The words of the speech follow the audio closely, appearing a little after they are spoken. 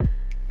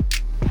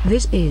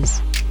This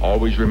is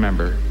Always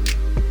remember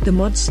the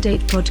Mod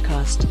State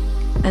Podcast.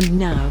 And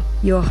now,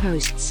 your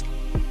hosts.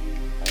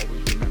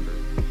 Always remember,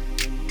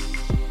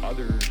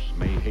 others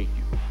may hate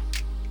you.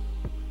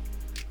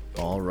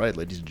 All right,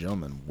 ladies and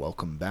gentlemen,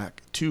 welcome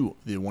back to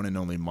the one and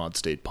only Mod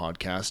State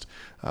Podcast.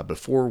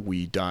 Before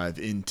we dive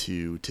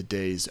into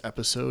today's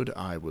episode,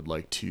 I would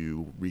like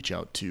to reach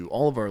out to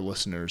all of our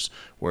listeners,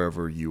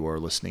 wherever you are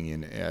listening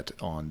in at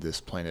on this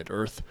planet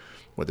Earth,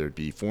 whether it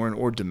be foreign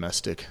or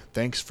domestic.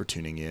 Thanks for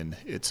tuning in.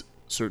 It's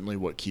certainly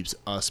what keeps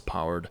us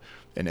powered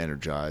and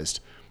energized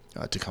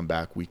to come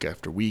back week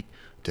after week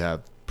to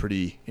have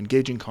pretty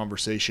engaging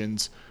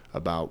conversations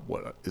about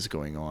what is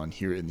going on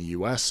here in the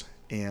U.S.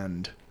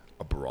 and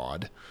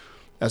abroad.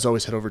 As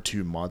always, head over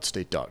to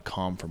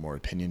modstate.com for more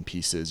opinion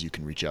pieces. You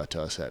can reach out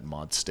to us at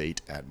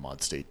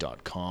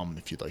modstate@modstate.com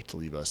if you'd like to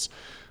leave us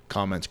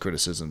comments,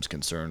 criticisms,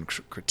 concerns,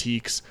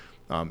 critiques,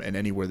 and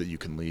anywhere that you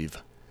can leave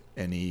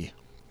any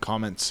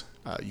comments,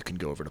 you can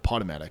go over to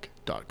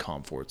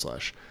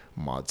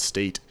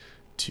podomatic.com/modstate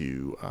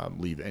to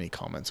leave any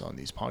comments on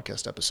these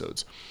podcast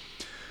episodes.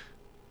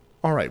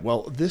 All right,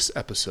 well, this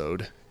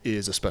episode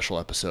is a special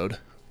episode.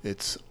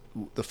 It's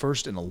the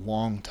first in a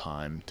long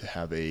time to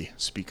have a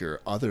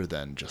speaker other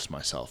than just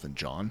myself and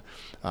John.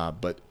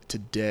 But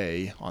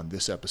today, on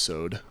this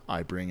episode,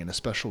 I bring in a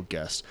special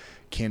guest,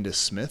 Candace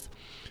Smith,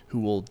 who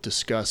will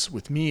discuss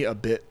with me a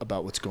bit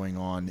about what's going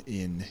on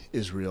in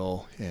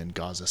Israel and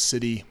Gaza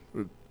City,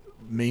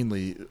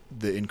 mainly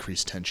the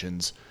increased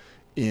tensions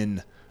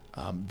in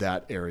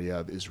that area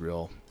of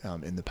Israel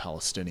in the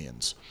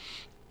Palestinians.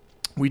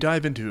 We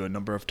dive into a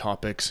number of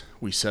topics.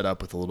 We set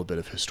up with a little bit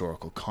of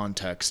historical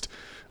context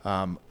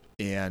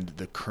and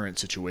the current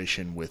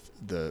situation with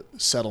the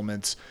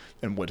settlements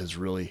and what has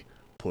really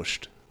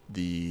pushed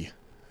the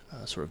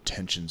sort of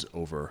tensions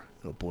over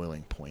a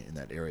boiling point in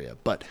that area.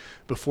 But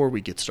before we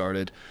get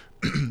started,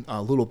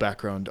 a little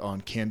background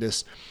on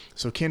Candace.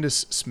 So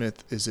Candace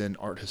Smith is an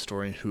art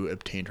historian who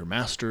obtained her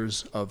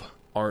master's of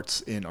arts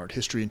in art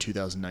history in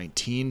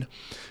 2019.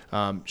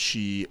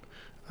 She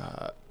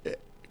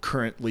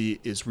currently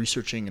is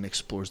researching and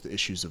explores the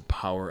issues of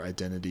power,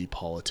 identity,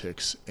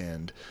 politics,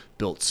 and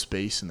built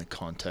space in the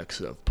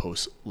context of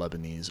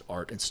post-Lebanese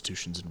art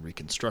institutions and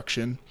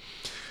reconstruction.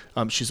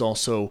 She's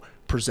also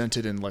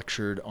presented and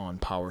lectured on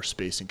power,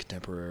 space, and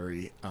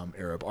contemporary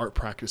Arab art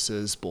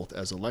practices, both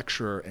as a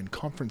lecturer and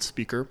conference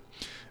speaker.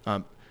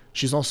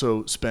 She's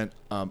also spent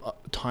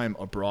time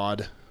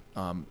abroad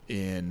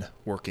in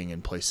working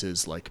in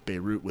places like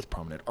Beirut with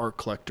prominent art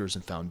collectors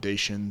and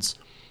foundations.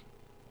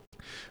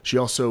 She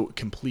also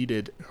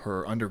completed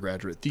her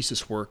undergraduate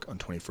thesis work on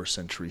 21st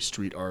century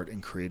street art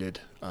and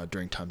created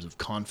during times of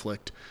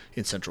conflict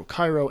in central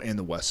Cairo and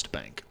the West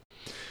Bank.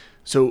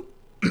 So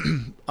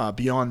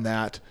beyond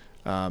that,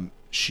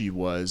 she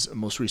was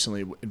most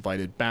recently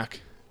invited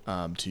back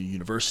to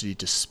university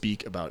to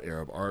speak about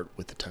Arab art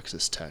with the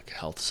Texas Tech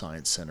Health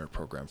Science Center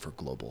Program for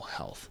Global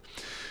Health.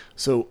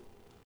 So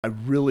I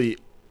really,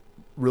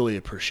 really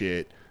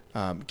appreciate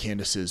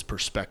Candace's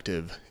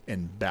perspective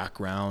and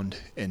background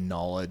and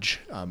knowledge,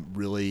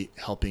 really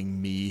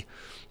helping me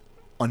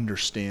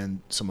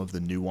understand some of the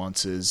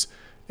nuances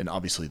and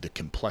obviously the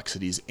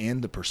complexities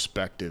and the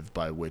perspective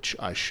by which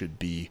I should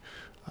be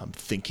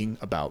thinking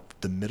about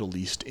the Middle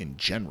East in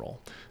general.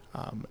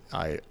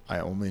 I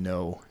only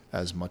know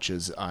as much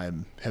as I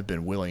have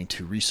been willing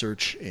to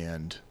research,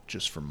 and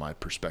just from my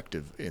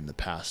perspective in the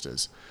past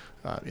as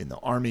in the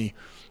Army,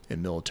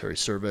 in military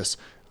service,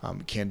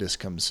 Candace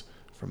comes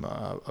from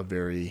a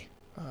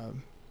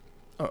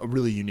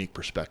really unique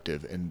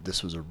perspective, and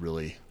this was a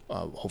really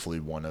hopefully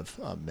one of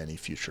many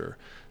future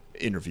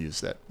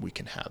interviews that we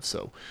can have.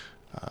 So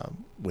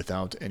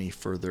without any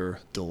further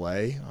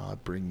delay, I'll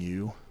bring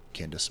you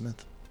Candace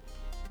Smith.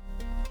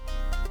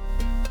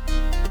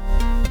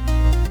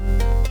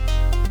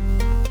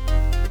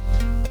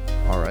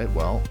 All right,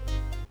 well,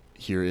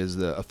 here is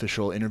the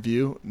official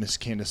interview. Miss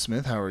Candace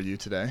Smith, how are you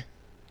today?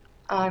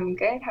 I'm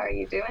good. How are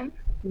you doing,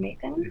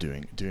 Nathan?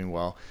 Doing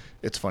well.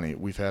 It's funny.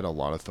 We've had a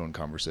lot of phone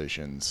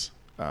conversations.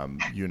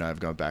 You and I have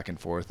gone back and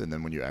forth, and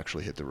then when you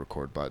actually hit the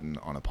record button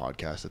on a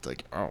podcast, it's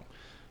like, it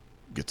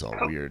gets all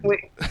weird.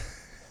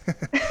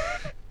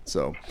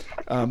 So,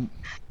 but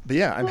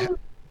yeah,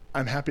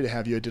 I'm happy to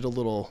have you. I did a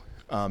little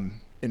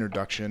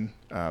introduction,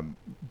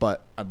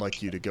 but I'd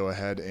like you to go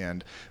ahead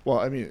and, well,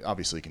 I mean,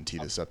 obviously you can tee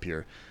this up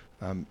here.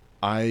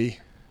 I,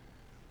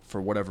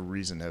 for whatever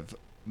reason, have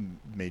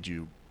made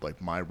you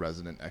like my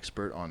resident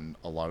expert on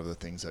a lot of the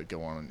things that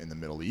go on in the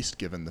Middle East,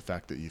 given the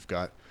fact that you've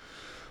got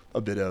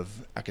a bit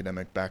of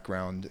academic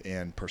background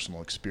and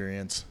personal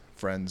experience,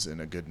 friends, and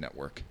a good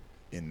network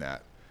in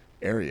that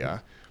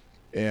area.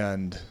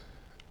 And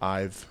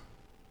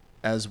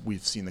as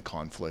we've seen the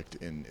conflict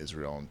in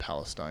Israel and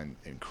Palestine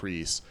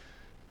increase,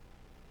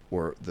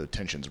 or the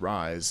tensions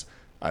rise,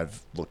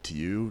 I've looked to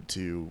you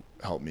to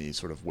help me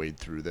sort of wade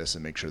through this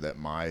and make sure that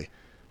my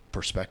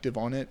perspective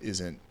on it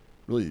isn't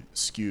really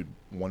skewed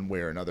one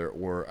way or another,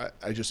 or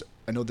I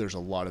know there's a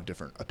lot of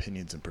different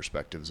opinions and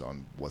perspectives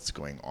on what's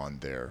going on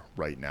there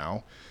right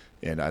now,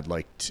 and I'd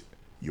like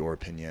your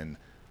opinion,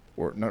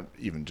 or not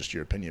even just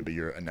your opinion, but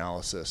your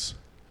analysis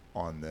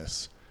on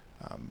this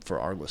for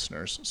our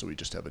listeners, so we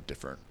just have a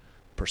different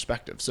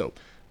perspective. So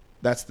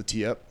that's the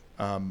tee up.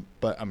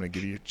 But I'm going to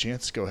give you a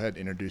chance. Go ahead,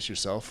 introduce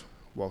yourself.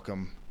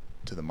 Welcome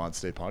to the Mod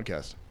State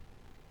podcast.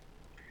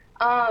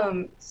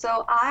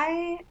 So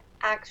I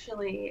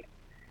actually,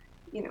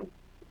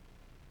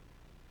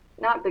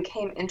 not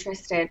became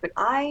interested, but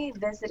I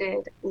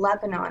visited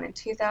Lebanon in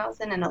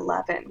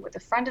 2011 with a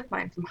friend of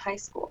mine from high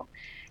school.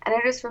 And I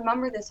just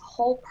remember this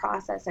whole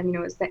process. I mean, it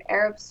was the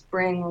Arab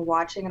Spring, we're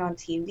watching it on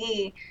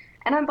TV,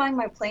 and I'm buying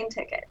my plane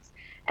tickets.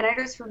 And I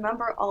just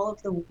remember all of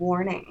the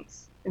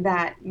warnings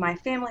that my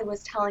family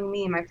was telling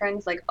me, my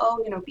friends, like,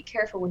 oh, be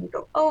careful when you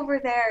go over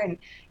there, and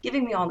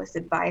giving me all this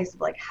advice of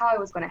like how I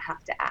was going to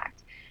have to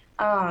act.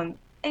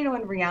 In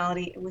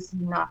reality, it was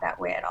not that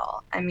way at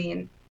all. I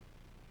mean,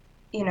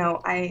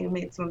 I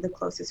made some of the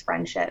closest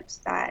friendships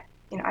that,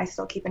 I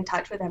still keep in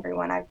touch with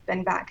everyone. I've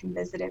been back and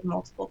visited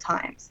multiple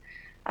times.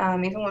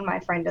 Even when my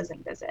friend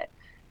doesn't visit,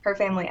 her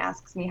family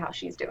asks me how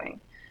she's doing.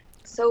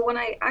 So when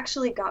I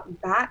actually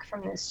got back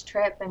from this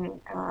trip, and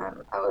I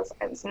was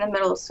in the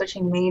middle of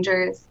switching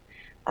majors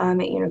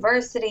at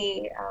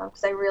university,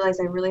 because I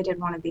realized I really did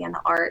want to be in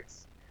the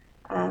arts.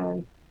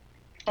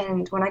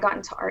 And when I got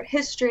into art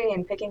history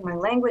and picking my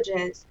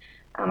languages,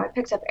 I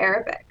picked up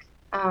Arabic,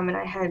 and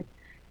I had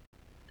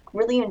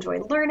really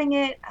enjoyed learning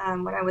it.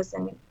 When I was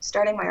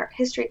starting my art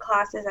history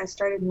classes, I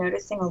started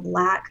noticing a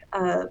lack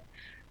of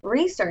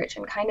research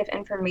and kind of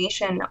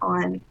information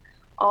on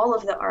all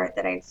of the art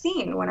that I'd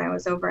seen when I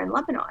was over in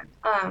Lebanon.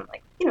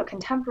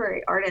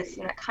 Contemporary artists,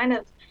 and it kind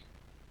of,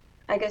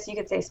 I guess you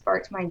could say,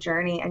 sparked my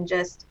journey. And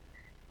just,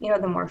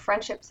 the more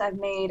friendships I've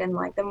made and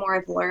like the more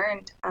I've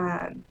learned,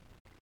 I've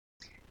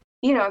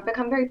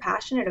become very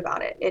passionate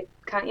about it. It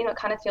kind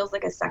of feels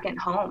like a second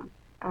home.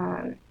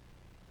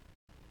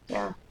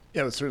 Yeah.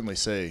 Yeah, I would certainly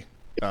say,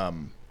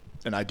 and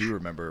I do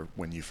remember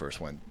when you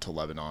first went to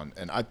Lebanon,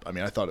 and I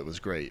thought it was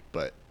great,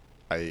 but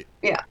I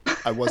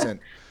wasn't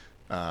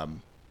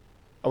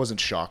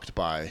shocked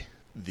by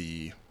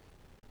the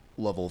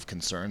level of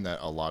concern that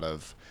a lot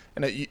of,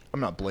 and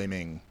I'm not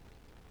blaming,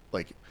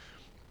 like,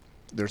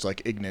 there's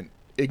like ignorant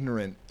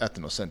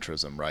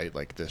ethnocentrism, right?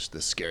 Like this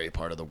scary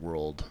part of the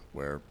world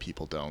where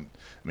people don't,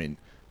 I mean,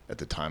 at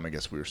the time, I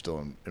guess we were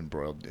still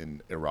embroiled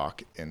in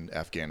Iraq and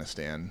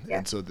Afghanistan. Yeah.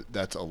 And so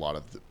that's a lot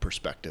of the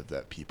perspective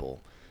that people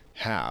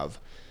have.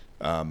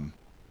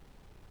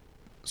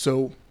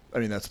 So, I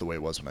mean, that's the way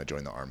it was when I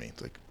joined the Army.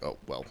 It's like, oh,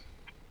 well,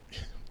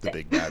 the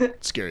big, bad,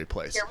 scary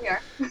place. Here we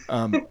are.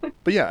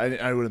 But yeah,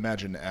 I would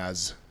imagine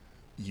as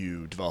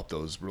you develop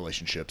those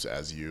relationships,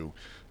 as you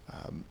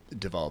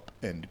develop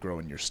and grow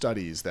in your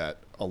studies, that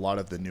a lot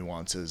of the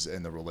nuances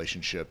and the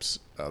relationships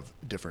of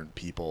different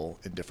people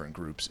in different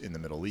groups in the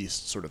Middle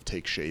East sort of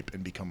take shape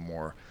and become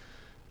more,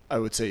 I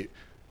would say,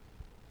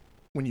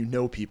 when you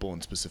know people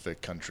in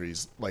specific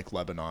countries like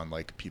Lebanon,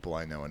 like people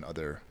I know in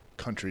other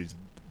countries,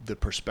 the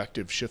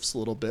perspective shifts a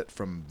little bit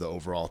from the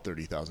overall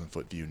 30,000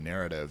 foot view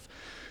narrative.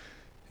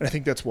 And I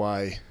think that's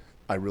why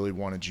I really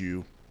wanted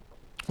you,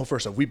 well,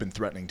 first off, we've been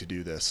threatening to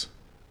do this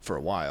for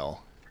a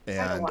while.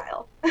 And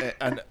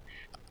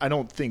I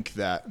don't think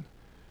that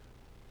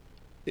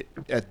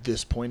at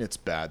this point it's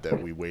bad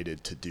that we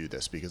waited to do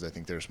this, because I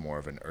think there's more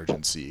of an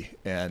urgency.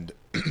 And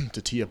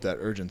to tee up that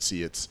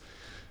urgency, it's,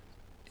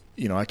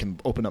 I can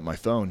open up my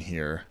phone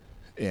here,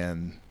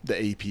 and the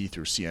AP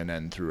through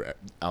CNN, through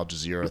Al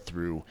Jazeera,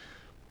 through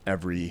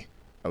every,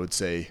 I would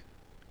say,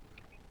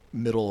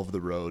 middle of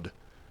the road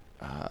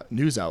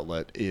news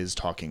outlet is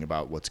talking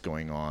about what's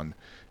going on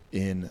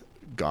in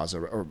Gaza,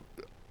 or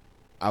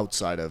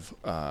outside of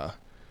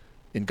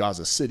in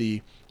Gaza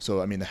City.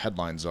 So, I mean, the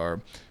headlines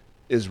are: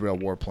 Israel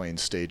warplanes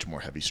stage more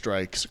heavy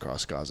strikes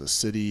across Gaza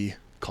City,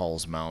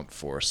 calls mount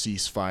for a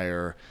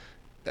ceasefire.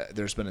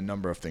 There's been a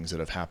number of things that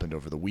have happened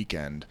over the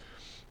weekend,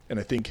 and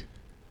I think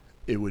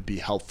it would be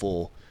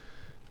helpful.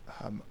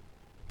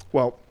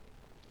 Well,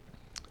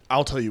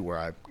 I'll tell you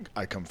where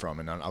I come from,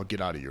 and I'll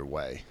get out of your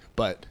way.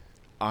 But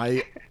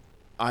I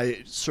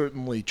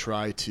certainly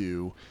try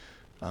to,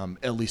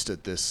 at least on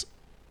this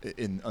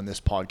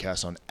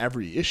podcast, on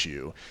every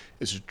issue,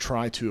 is to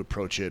try to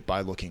approach it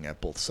by looking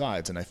at both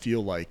sides. And I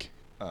feel like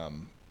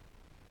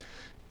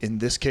in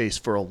this case,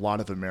 for a lot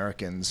of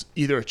Americans,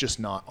 either it's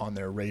just not on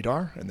their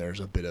radar and there's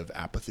a bit of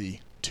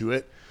apathy to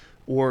it,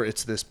 or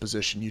it's this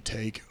position you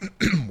take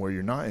where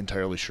you're not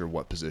entirely sure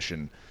what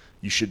position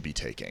you should be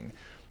taking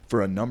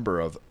for a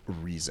number of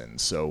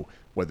reasons. So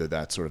whether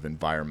that's sort of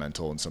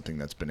environmental and something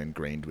that's been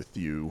ingrained with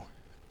you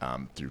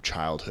through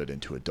childhood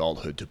into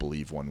adulthood to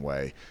believe one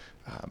way,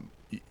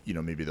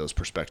 maybe those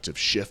perspectives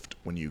shift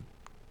when you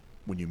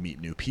meet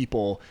new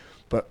people.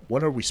 But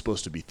what are we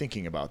supposed to be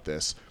thinking about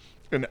this?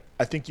 And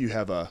I think you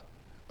have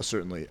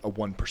certainly a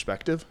one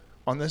perspective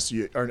on this.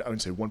 I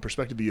wouldn't say one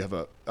perspective, but you have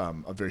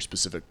a very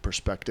specific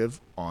perspective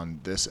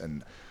on this,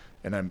 and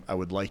I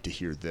would like to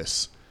hear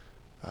this,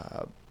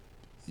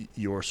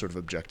 your sort of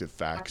objective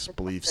facts,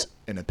 beliefs,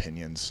 and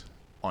opinions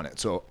on it.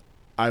 So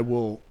I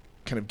will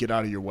kind of get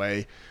out of your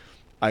way.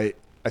 I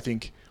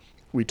think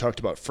we talked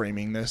about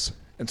framing this,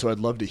 and so I'd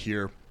love to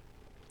hear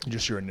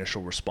just your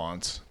initial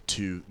response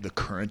to the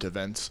current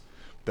events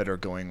that are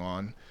going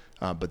on,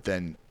 but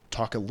then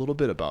talk a little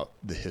bit about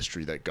the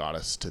history that got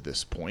us to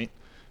this point,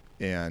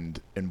 and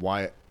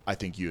why I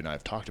think you and I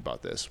have talked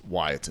about this,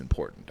 why it's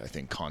important. I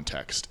think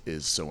context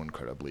is so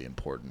incredibly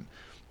important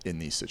in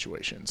these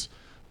situations.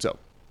 So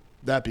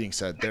that being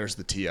said, there's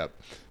the tee up.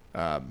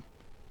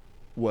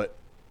 What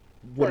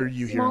are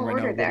you hearing right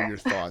now? What are your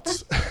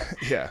thoughts?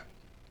 Yeah.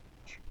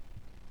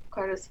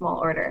 Quite a small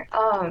order.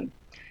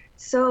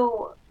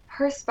 So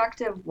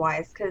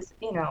perspective-wise, because,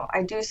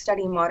 I do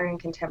study modern and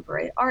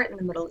contemporary art in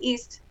the Middle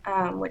East,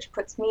 which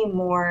puts me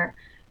more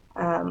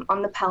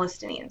on the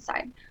Palestinian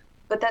side.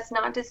 But that's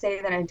not to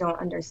say that I don't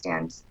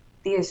understand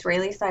the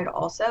Israeli side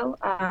also.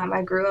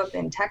 I grew up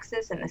in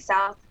Texas in the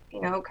South,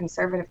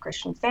 conservative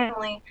Christian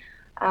family.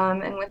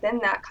 And within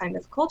that kind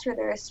of culture,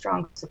 there is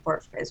strong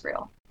support for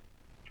Israel.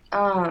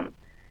 And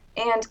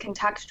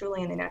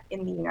contextually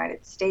in the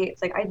United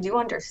States, like I do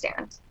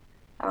understand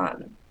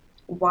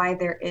why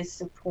there is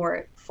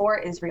support for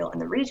Israel in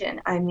the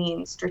region. I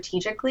mean,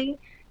 strategically,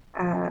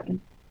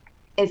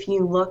 if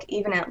you look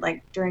even at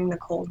like during the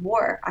Cold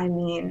War, I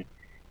mean,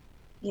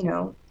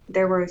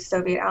 there were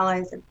Soviet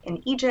allies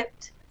in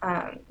Egypt.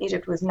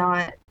 Egypt was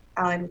not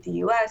allied with the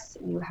U.S.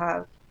 You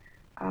have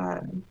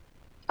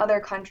other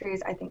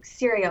countries, I think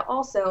Syria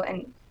also,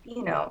 and,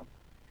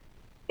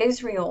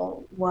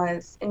 Israel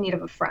was in need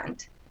of a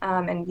friend.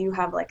 And you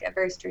have like a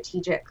very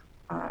strategic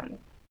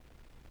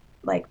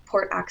like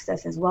port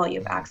access as well. You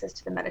have access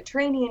to the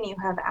Mediterranean, you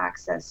have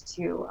access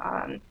to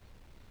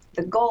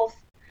the Gulf.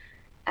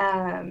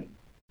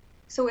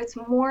 So it's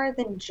more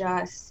than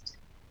just,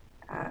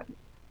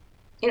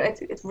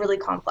 it's really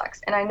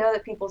complex. And I know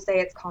that people say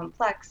it's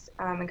complex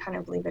and kind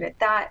of leave it at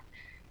that,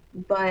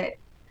 but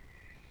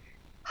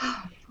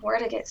where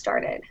to get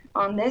started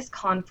on this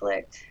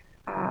conflict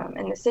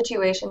and the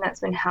situation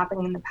that's been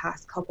happening in the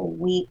past couple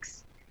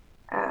weeks.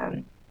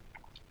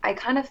 I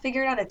kind of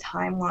figured out a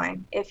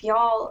timeline. If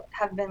y'all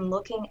have been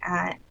looking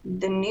at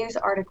the news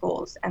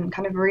articles and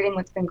kind of reading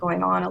what's been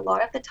going on, a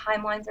lot of the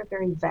timelines are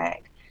very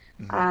vague.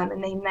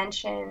 And they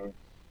mention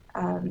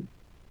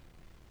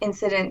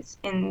incidents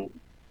in,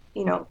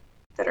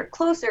 that are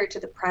closer to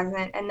the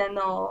present, and then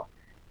they'll,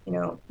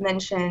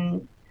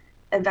 mention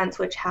events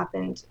which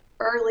happened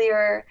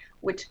earlier,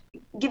 which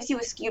gives you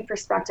a skewed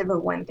perspective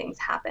of when things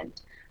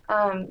happened.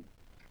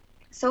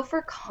 So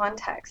for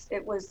context,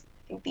 it was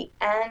the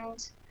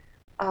end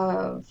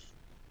of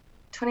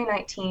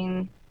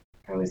 2019,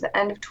 or it was the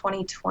end of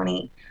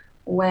 2020,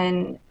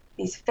 when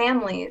these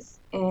families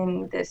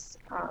in this,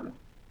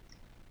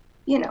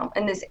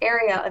 in this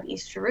area of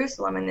East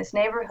Jerusalem, in this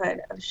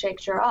neighborhood of Sheikh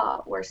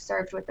Jarrah, were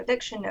served with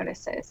eviction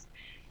notices.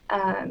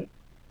 And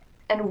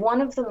one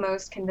of the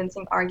most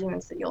convincing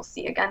arguments that you'll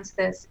see against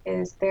this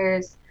is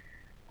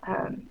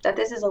that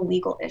this is a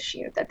legal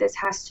issue, that this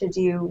has to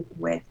do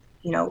with,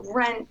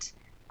 rent.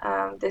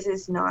 This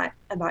is not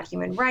about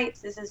human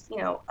rights. This is,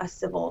 a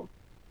civil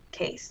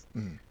case.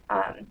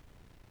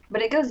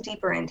 But it goes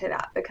deeper into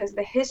that, because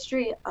the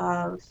history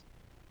of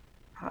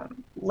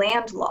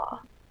land law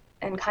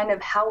and kind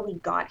of how we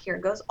got here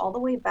goes all the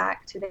way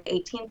back to the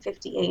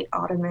 1858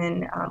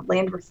 Ottoman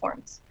land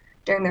reforms.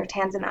 During their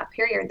Tanzimat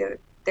period,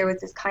 there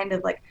was this kind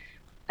of like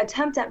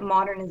attempt at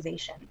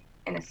modernization,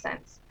 in a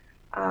sense,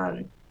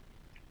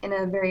 in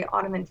a very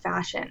Ottoman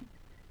fashion.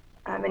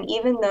 And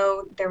even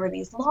though there were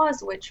these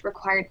laws which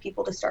required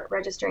people to start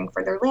registering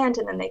for their land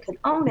and then they could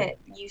own it,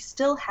 you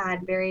still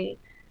had very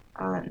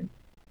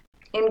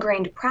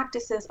ingrained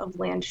practices of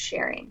land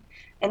sharing.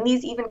 And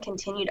these even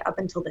continued up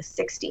until the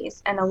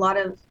 60s. And a lot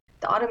of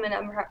the Ottoman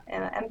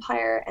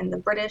Empire and the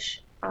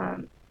British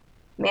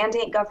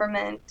Mandate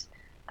government,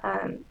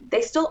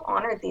 they still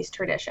honored these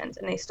traditions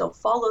and they still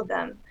followed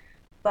them.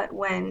 But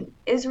when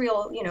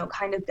Israel,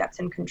 kind of gets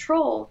in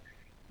control,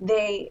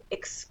 they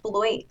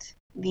exploit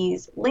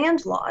these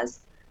land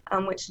laws,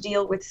 which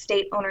deal with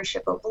state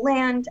ownership of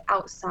land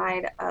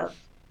outside of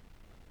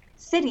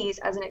cities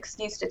as an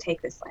excuse to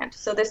take this land.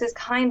 So this is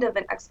kind of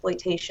an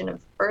exploitation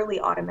of early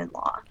Ottoman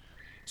law.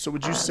 So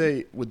would you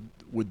say,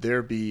 would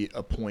there be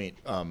a point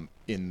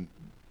in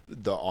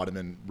the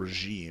Ottoman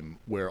regime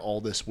where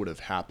all this would have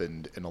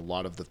happened and a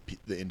lot of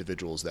the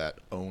individuals that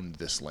owned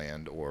this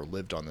land or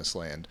lived on this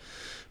land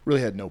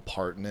really had no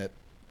part in it,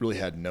 really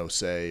had no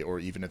say, or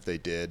even if they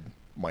did,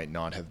 might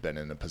not have been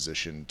in a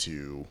position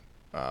to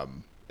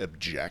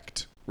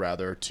object,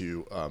 rather,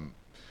 to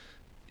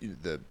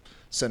the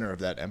center of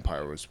that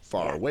empire was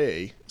far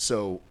away.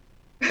 So,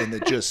 and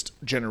that just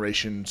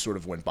generation sort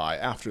of went by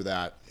after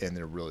that, and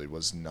there really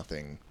was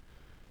nothing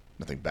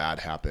bad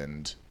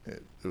happened.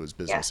 It was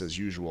business as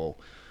usual.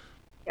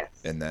 Yes.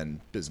 And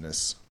then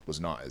business was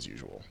not as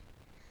usual.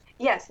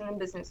 Yes, and then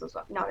business was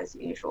not as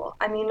usual.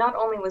 I mean, not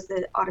only was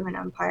the Ottoman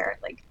Empire,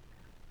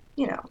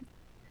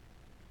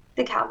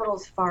 the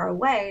capital's far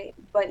away,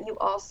 but you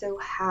also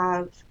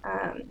have,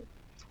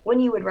 when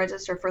you would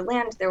register for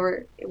land,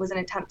 it was an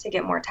attempt to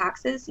get more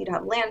taxes. You'd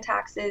have land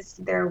taxes.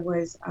 There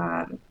was,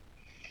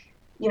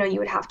 you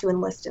would have to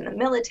enlist in the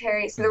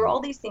military. So there were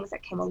all these things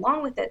that came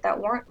along with it that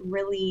weren't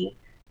really,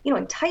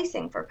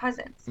 enticing for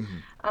peasants,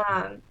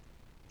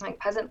 like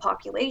peasant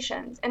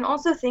populations. And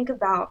also think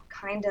about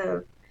kind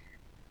of,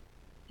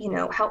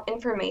 how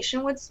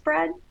information would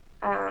spread,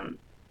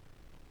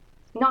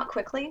 not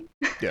quickly.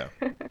 Yeah.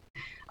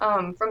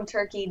 From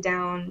Turkey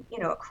down,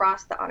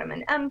 across the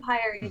Ottoman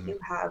Empire, you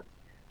have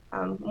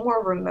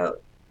more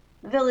remote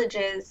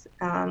villages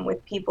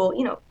with people,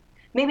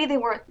 maybe they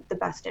weren't the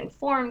best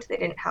informed, they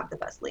didn't have the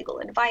best legal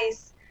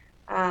advice.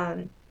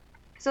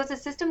 So it's a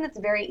system that's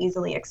very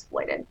easily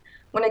exploited.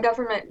 When a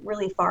government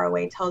really far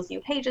away tells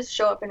you, hey, just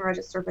show up and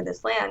register for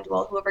this land,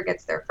 well, whoever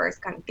gets there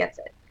first kind of gets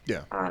it.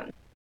 Yeah.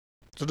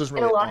 So it doesn't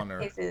in really a lot honor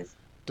of cases,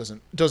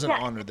 doesn't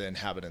honor the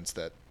inhabitants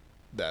that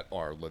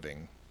are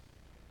living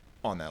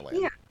on that land.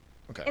 yeah.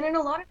 Okay. And in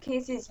a lot of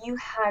cases, you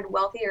had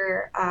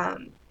wealthier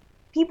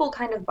people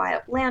kind of buy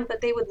up land, but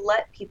they would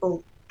let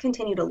people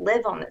continue to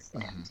live on this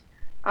land.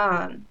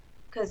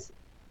 Because,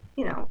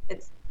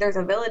 there's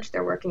a village,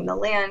 they're working the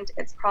land,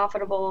 it's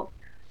profitable.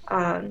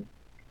 But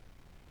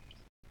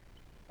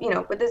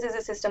this is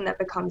a system that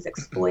becomes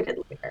exploited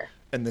later.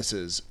 And this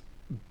is,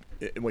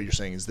 what you're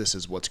saying is this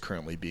is what's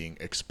currently being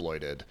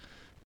exploited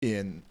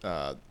in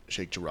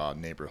Sheikh Jarrah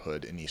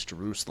neighborhood in East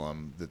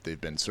Jerusalem, that they've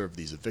been served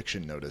these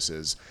eviction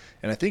notices.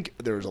 And I think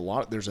there's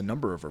a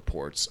number of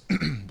reports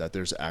that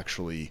there's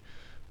actually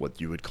what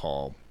you would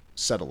call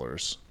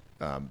settlers,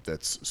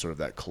 that's sort of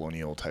that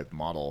colonial type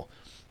model,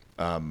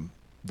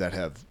 that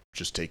have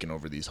just taken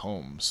over these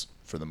homes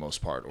for the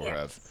most part,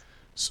 or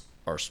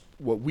are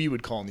what we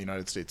would call in the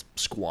United States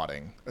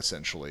squatting,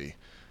 essentially,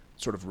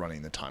 sort of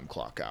running the time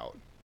clock out.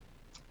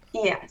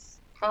 Yes,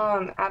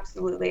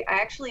 absolutely. I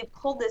actually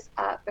pulled this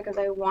up because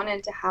I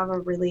wanted to have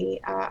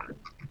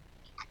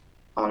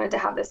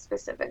this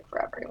specific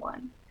for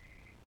everyone.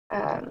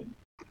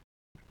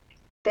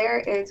 There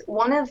is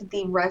one of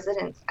the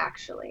residents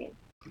actually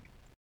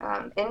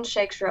in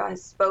Sheikh Jarrah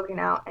has spoken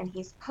out, and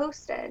he's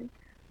posted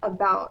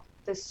about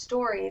the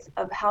stories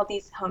of how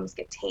these homes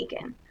get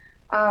taken.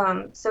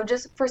 So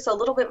just for a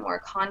little bit more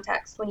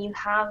context, when you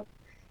have,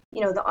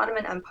 the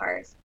Ottoman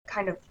Empire's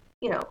kind of,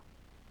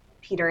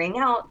 petering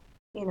out,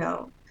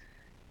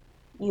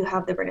 you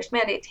have the British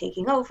Mandate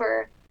taking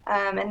over,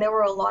 and there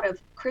were a lot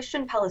of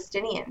Christian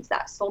Palestinians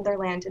that sold their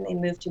land and they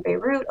moved to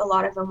Beirut. A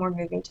lot of them were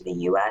moving to the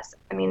U.S.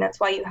 I mean, that's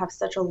why you have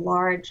such a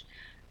large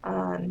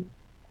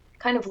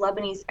kind of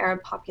Lebanese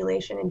Arab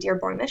population in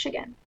Dearborn,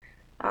 Michigan.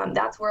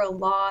 That's where a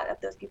lot of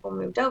those people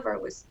moved over.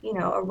 It was,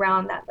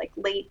 around that like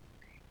late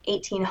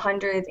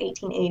 1800s,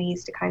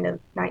 1880s to kind of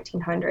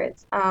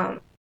 1900s.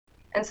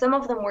 And some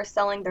of them were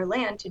selling their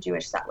land to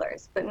Jewish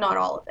settlers, but not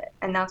all of it.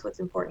 And that's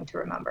what's important to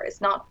remember, is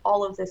not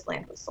all of this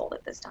land was sold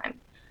at this time.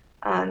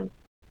 And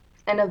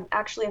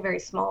actually a very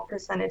small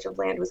percentage of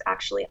land was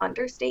actually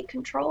under state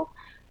control.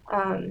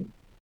 And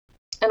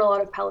a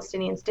lot of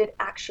Palestinians did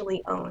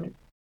actually own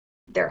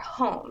their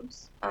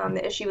homes.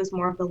 The issue was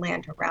more of the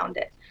land around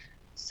it.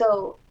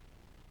 So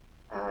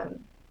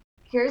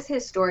here's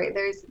his story.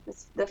 There's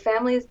the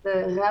families,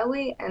 the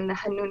Ghawi and the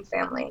Hanoun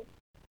family.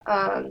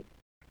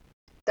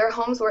 Their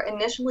homes were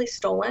initially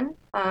stolen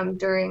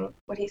during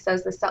what he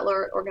says the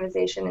settler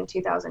organization in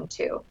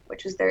 2002,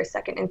 which was their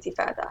second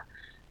intifada,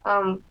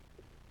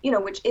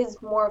 which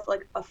is more of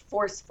like a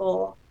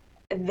forceful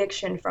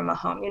eviction from a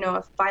home.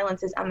 If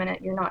violence is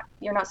imminent, you're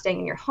not staying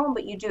in your home,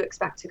 but you do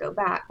expect to go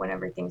back when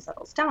everything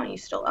settles down. You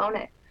still own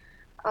it.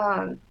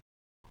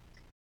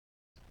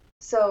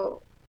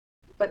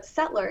 But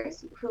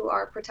settlers who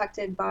are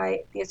protected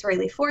by the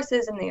Israeli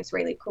forces and the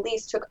Israeli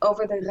police took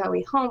over the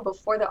Ghawi home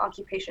before the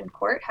occupation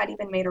court had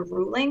even made a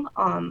ruling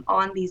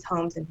on these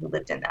homes and who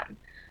lived in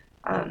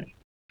them.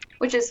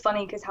 Which is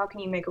funny, because how can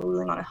you make a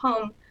ruling on a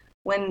home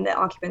when the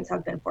occupants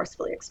have been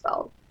forcefully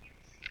expelled?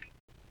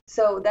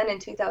 So then in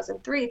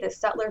 2003, this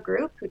settler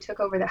group who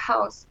took over the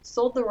house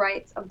sold the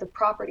rights of the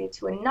property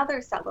to another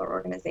settler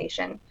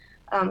organization,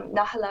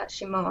 Nahalat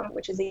Shimon,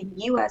 which is a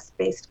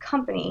U.S.-based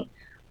company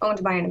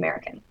owned by an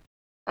American.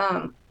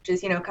 Which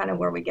is, kind of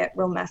where we get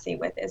real messy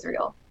with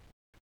Israel.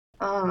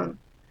 And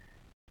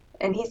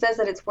he says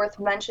that it's worth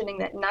mentioning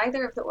that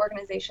neither of the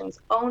organizations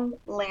own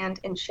land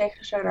in Sheikh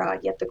Jarrah,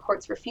 yet the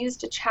courts refuse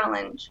to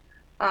challenge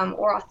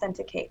or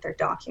authenticate their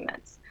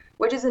documents,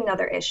 which is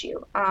another issue.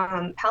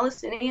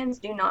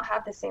 Palestinians do not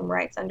have the same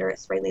rights under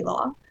Israeli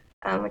law,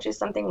 which is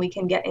something we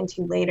can get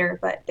into later,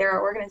 but there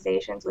are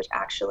organizations which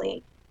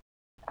actually,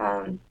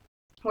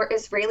 where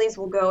Israelis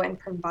will go and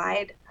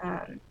provide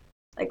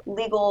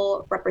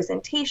legal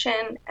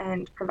representation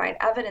and provide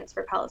evidence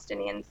for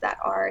Palestinians that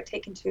are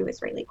taken to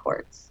Israeli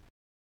courts.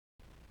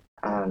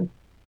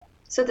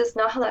 So this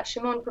Nahalat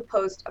Shimon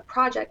proposed a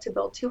project to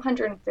build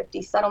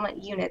 250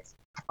 settlement units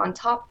on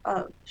top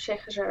of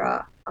Sheikh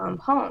Jarrah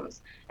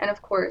homes. And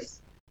of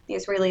course, the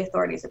Israeli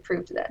authorities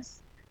approved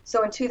this.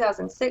 So in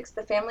 2006,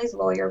 the family's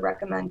lawyer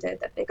recommended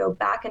that they go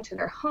back into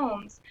their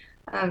homes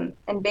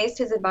and based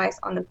his advice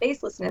on the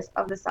baselessness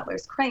of the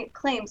settlers'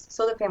 claims,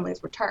 so the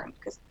families returned,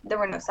 because there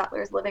were no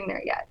settlers living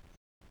there yet.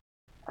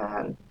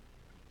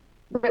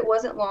 But it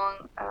wasn't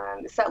long.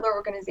 The settler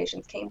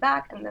organizations came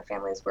back, and the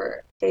families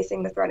were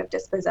facing the threat of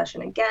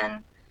dispossession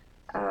again.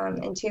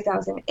 In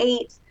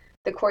 2008,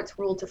 the courts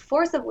ruled to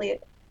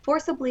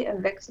forcibly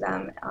evict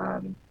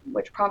them,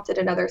 which prompted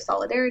another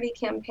solidarity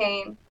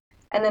campaign.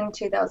 And then in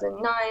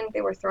 2009,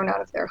 they were thrown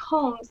out of their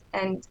homes,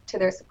 and to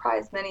their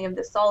surprise, many of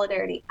the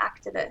solidarity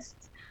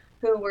activists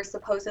who were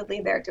supposedly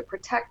there to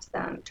protect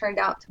them turned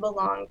out to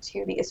belong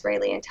to the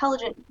Israeli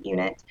intelligence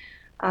unit,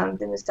 the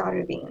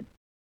Mossad.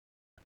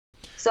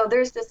 So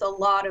there's just a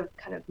lot of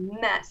kind of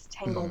mess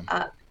tangled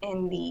up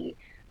in the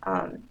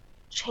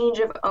change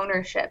of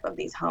ownership of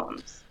these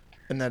homes.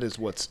 And that is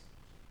what's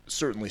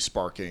certainly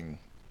sparking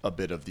a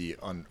bit of the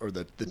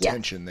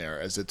tension there,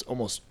 as it's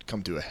almost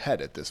come to a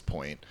head at this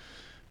point,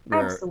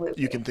 where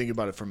Absolutely. you can think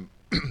about it from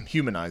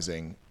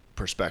humanizing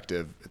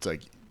perspective. It's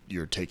like,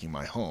 you're taking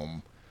my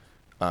home.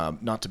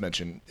 Not to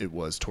mention, it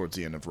was towards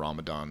the end of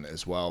Ramadan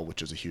as well,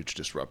 which is a huge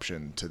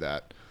disruption to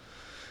that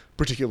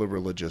particular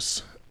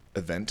religious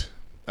event.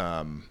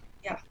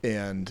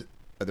 And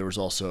there was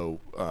also,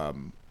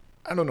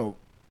 I don't know,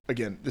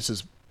 again, this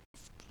is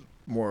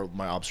more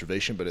my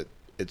observation, but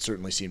it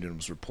certainly seemed, and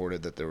was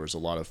reported, that there was a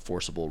lot of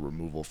forcible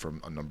removal from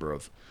a number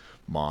of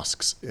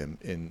mosques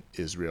in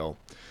Israel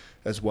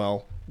as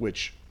well,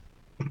 which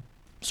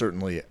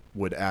certainly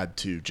would add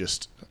to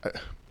just,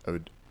 I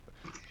would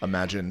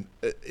imagine,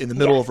 in the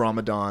middle of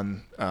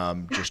Ramadan,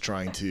 just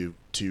trying to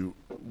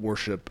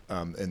worship,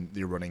 and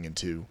you're running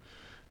into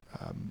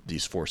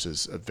these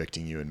forces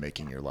evicting you and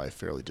making your life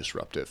fairly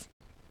disruptive.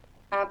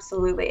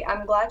 Absolutely.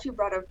 I'm glad you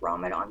brought up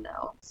Ramadan,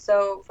 though.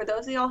 So for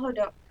those of y'all who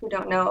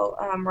don't know,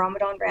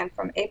 Ramadan ran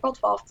from April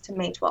 12th to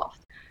May 12th.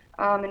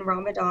 And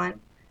Ramadan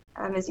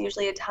is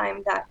usually a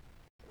time that,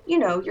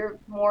 you're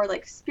more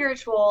like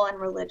spiritual and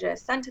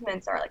religious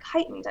sentiments are like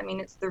heightened. I mean,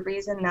 it's the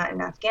reason that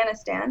in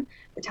Afghanistan,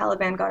 the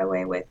Taliban got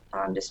away with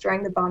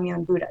destroying the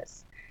Bamyan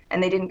Buddhas.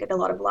 And they didn't get a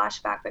lot of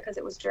lashback because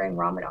it was during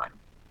Ramadan.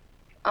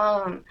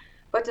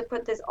 But to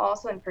put this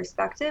also in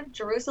perspective,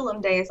 Jerusalem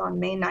Day is on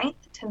May 9th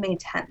to May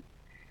 10th,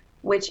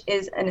 which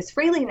is an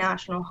Israeli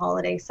national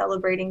holiday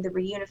celebrating the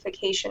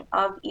reunification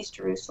of East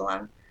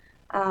Jerusalem,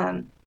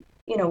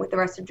 with the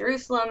rest of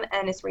Jerusalem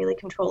and Israeli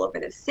control over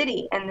the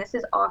city. And this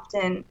is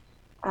often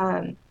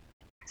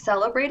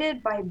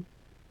celebrated by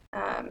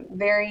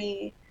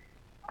very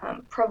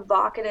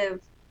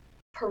provocative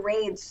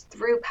parades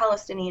through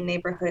Palestinian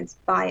neighborhoods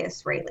by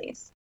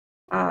Israelis.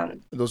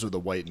 Those are the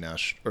white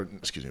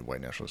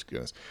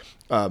nationalists.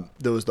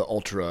 Those the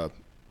ultra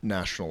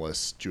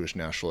nationalists, Jewish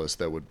nationalists,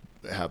 that would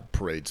have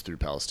parades through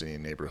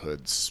Palestinian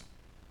neighborhoods,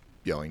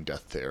 yelling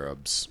 "Death to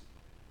Arabs,"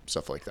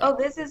 stuff like that. Oh,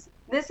 this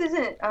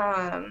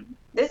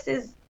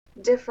is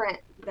different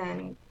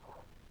than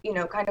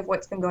kind of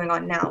what's been going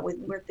on now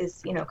with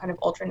this kind of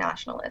ultra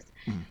nationalist.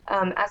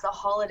 As a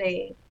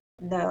holiday,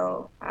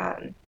 though,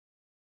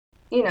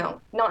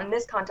 not in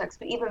this context,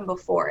 but even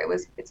before,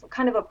 it's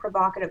kind of a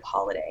provocative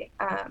holiday.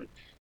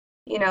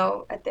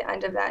 At the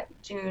end of that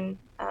June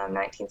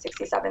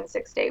 1967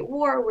 Six-Day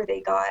War, where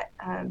they got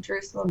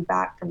Jerusalem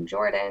back from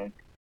Jordan.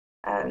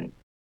 And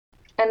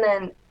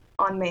then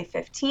on May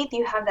 15th,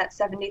 you have that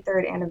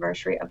 73rd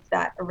anniversary of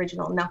that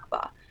original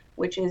Nakba,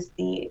 which is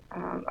the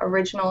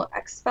original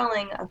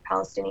expelling of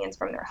Palestinians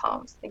from their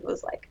homes. I think it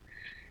was like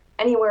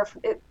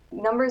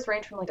numbers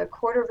range from like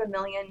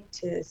 250,000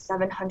 to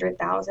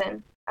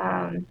 700,000.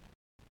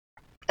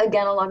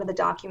 Again, a lot of the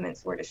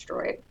documents were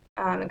destroyed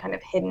and kind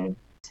of hidden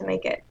to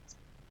make it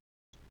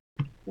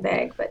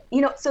vague. But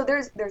so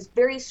there's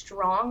very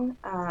strong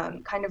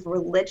kind of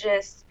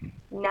religious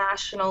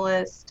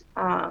nationalist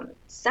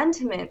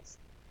sentiments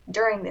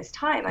during this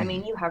time. I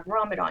mean, you have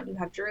Ramadan, you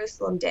have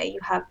Jerusalem Day, you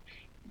have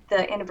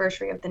the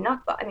anniversary of the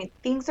Nakba. I mean,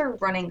 things are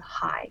running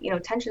high.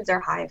 Tensions are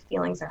high,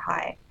 feelings are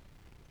high.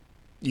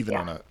 Even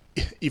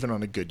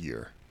on a good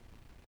year.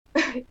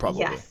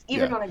 Probably. Yes,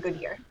 even on a good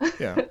year.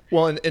 Yeah.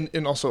 Well,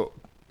 and also,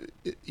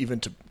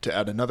 even to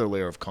add another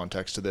layer of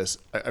context to this,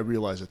 I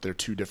realize that they're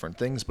two different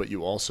things, but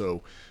you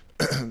also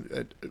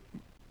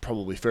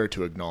probably fair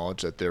to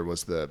acknowledge that there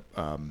was the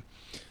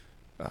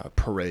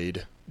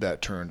parade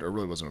that turned, or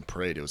really wasn't a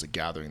parade, it was a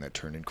gathering that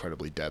turned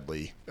incredibly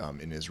deadly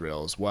in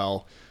Israel as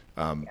well,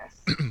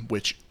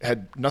 which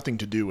had nothing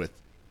to do with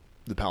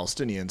the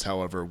Palestinians,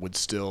 however, would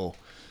still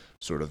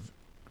sort of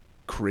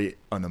create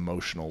an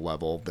emotional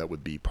level that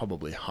would be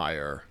probably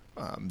higher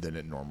than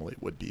it normally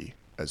would be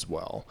as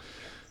well.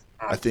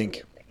 Absolutely. I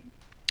think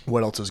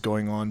what else is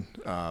going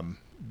on?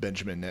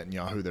 Benjamin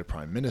Netanyahu, their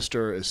prime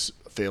minister, is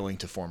failing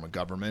to form a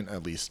government,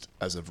 at least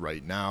as of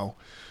right now,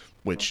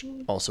 which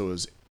also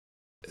is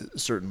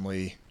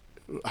certainly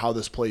how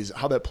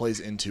that plays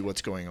into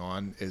what's going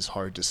on is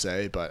hard to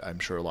say, but I'm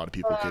sure a lot of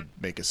people could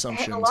make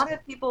assumptions. A lot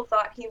of people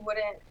thought he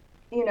wouldn't,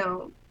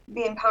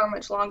 be in power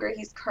much longer.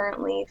 He's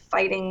currently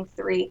fighting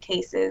 3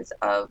 cases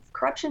of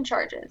corruption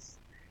charges.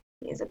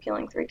 He's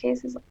appealing 3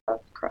 cases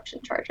of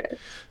corruption charges.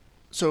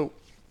 So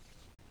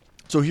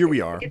here we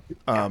are.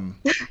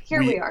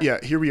 Here we are. Yeah,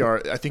 here we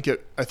are. I think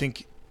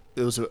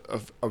it was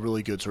a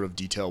really good sort of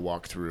detailed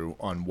walkthrough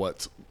on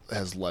what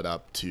has led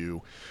up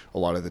to a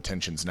lot of the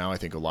tensions. Now I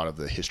think a lot of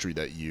the history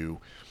that you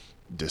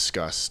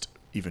discussed,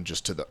 even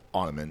just to the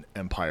Ottoman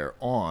Empire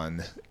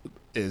on,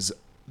 is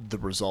the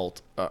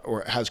result,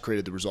 or has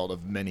created the result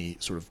of many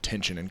sort of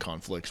tension and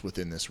conflicts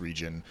within this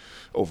region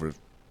over,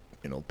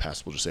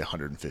 past, we'll just say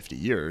 150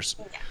 years.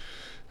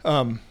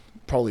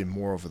 Probably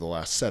more over the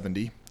last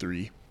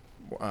 73.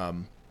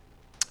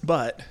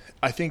 But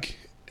I think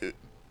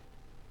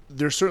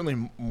there's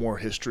certainly more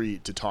history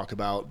to talk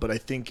about, but I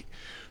think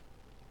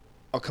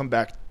I'll come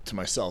back to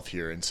myself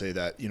here and say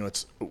that,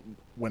 it's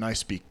when I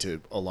speak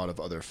to a lot of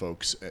other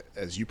folks,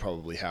 as you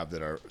probably have,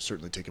 that are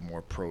certainly taking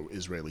more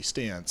pro-Israeli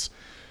stance,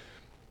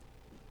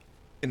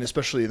 and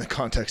especially in the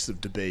context of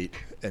debate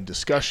and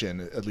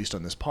discussion, at least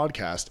on this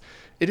podcast,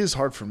 it is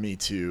hard for me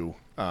to,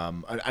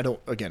 I don't,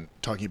 again,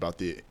 talking about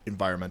the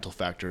environmental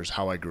factors,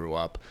 how I grew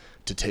up,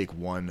 to take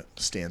one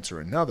stance or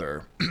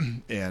another,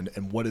 and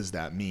what does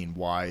that mean?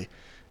 Why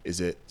is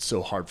it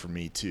so hard for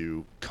me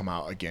to come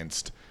out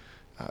against,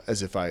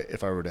 as if I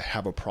were to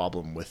have a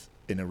problem with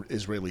an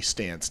Israeli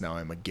stance, now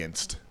I'm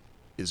against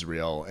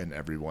Israel and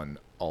everyone,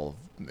 all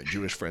of the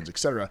Jewish friends,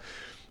 etc.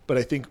 But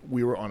I think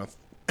we were on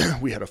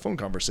we had a phone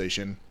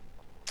conversation,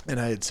 and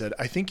I had said,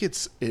 I think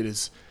it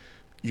is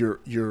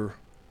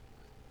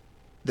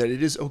that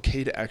it is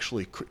okay to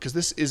actually, because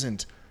this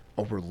isn't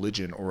a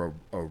religion or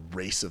a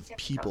race of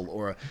people,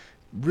 or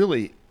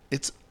really,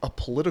 it's a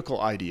political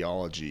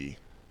ideology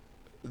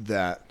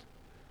that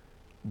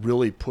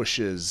really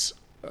pushes,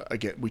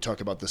 again, we talk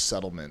about the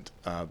settlement.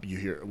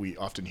 We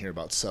often hear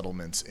about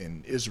settlements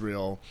in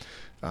Israel,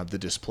 the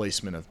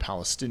displacement of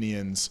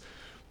Palestinians.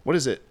 What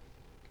is it?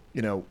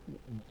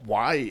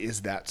 Why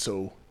is that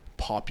so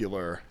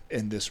popular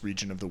in this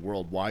region of the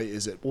world? Why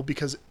is it? Well,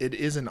 because it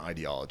is an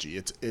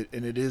ideology.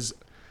 And it is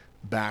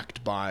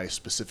backed by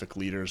specific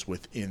leaders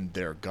within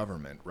their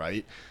government,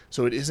 right?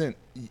 So it isn't,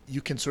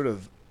 you can sort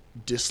of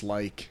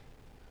dislike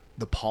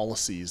the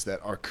policies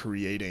that are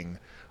creating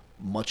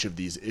much of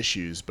these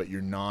issues, but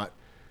you're not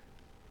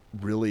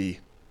really,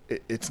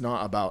 it's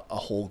not about a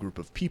whole group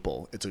of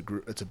people.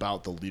 It's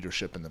about the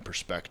leadership and the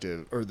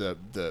perspective, or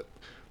the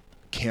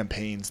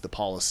campaigns, the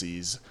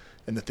policies,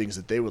 and the things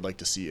that they would like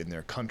to see in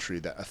their country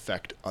that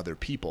affect other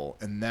people.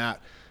 And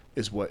that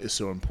is what is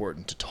so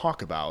important to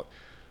talk about.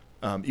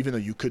 Even though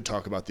you could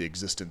talk about the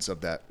existence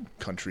of that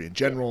country in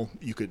general,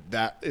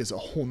 that is a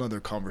whole nother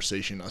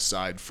conversation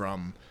aside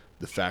from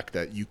the fact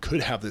that you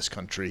could have this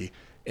country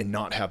and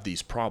not have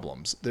these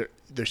problems.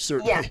 There's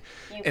certainly,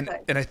 and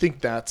I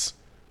think that's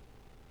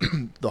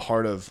the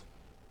heart of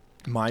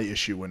my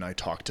issue when I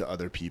talk to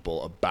other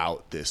people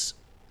about this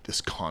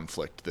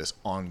conflict, this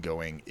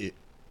ongoing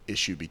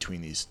issue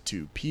between these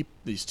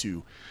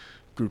two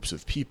groups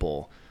of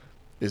people,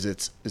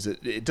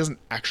 it doesn't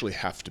actually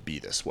have to be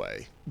this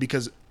way,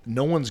 because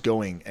no one's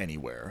going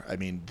anywhere. I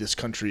mean, this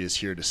country is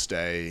here to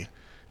stay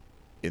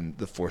in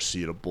the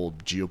foreseeable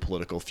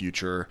geopolitical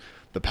future.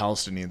 The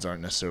Palestinians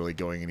aren't necessarily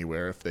going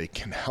anywhere if they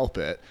can help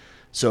it.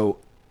 So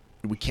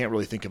we can't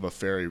really think of a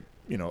fairy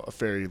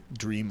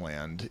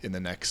dreamland in the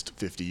next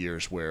 50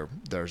 years where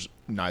there's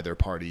neither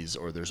parties,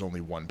 or there's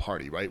only one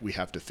party, right? We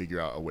have to figure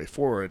out a way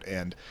forward.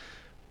 And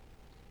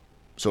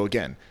so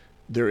again,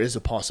 there is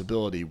a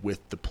possibility with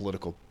the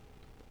political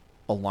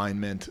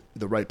alignment,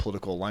 the right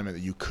political alignment,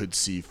 that you could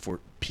see for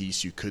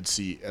peace, you could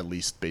see at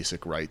least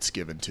basic rights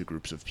given to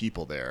groups of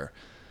people there.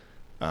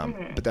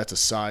 But that's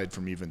aside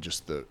from even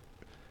just the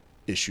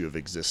issue of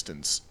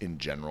existence in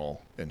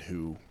general and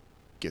who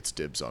gets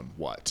dibs on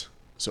what.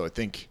 So I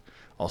think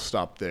I'll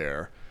stop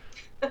there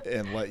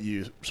and let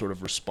you sort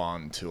of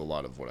respond to a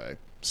lot of what I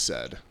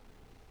said.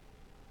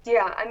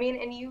 Yeah, I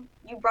mean, and you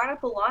brought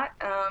up a lot.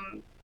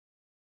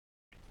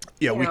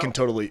 We can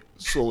totally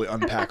slowly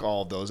unpack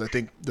all of those. I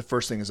think the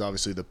first thing is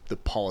obviously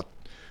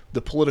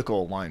the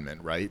political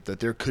alignment, right? That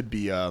there could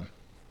be I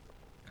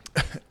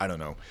don't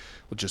know,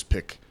 we'll just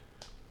pick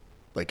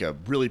like a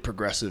really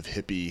progressive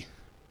hippie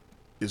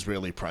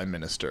Israeli prime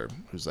minister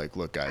who's like,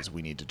 look guys,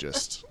 we need to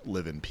just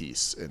live in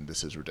peace and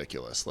this is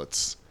ridiculous.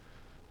 Let's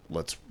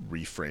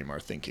reframe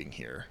our thinking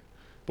here.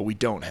 But we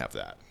don't have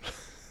that.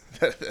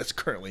 That's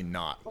currently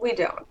not. We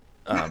don't.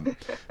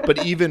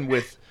 But even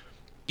with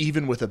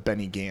a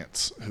Benny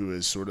Gantz, who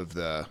is sort of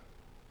the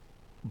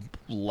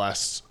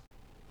less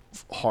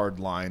hard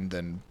line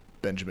than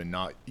Benjamin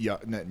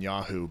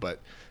Netanyahu,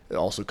 but it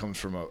also comes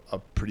from a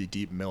pretty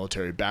deep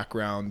military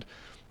background.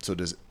 So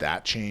does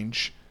that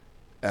change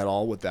at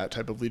all with that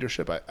type of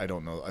leadership? I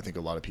don't know. I think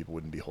a lot of people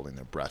wouldn't be holding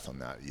their breath on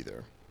that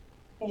either.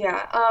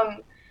 Yeah.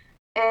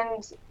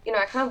 And,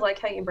 I kind of like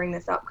how you bring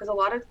this up, because a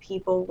lot of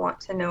people want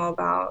to know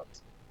about,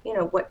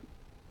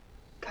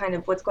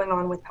 what's going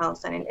on with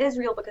Palestine and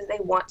Israel, because they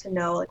want to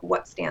know like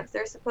what stance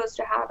they're supposed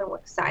to have and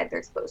what side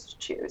they're supposed to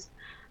choose,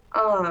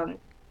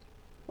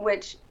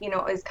 which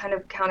is kind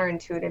of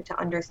counterintuitive to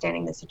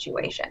understanding the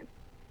situation.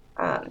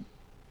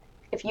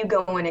 If you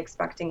go in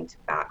expecting to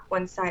back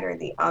one side or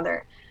the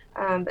other,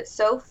 but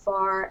so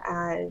far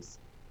as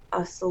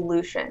a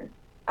solution,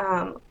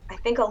 I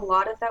think a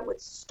lot of that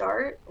would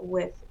start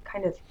with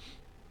kind of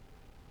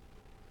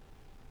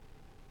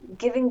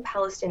giving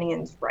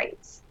Palestinians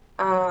rights.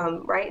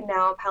 Right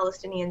now,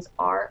 Palestinians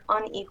are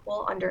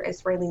unequal under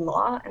Israeli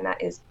law, and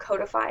that is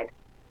codified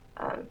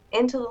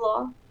into the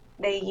law.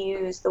 They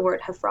use the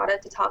word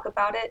Hafrada to talk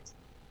about it,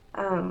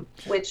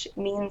 which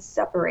means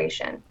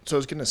separation. So I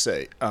was going to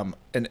say,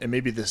 and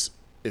maybe this,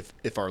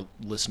 if our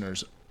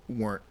listeners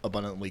weren't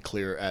abundantly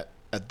clear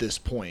at this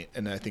point,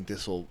 and I think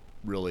this will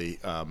really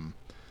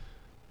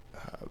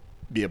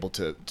be able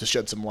to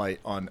shed some light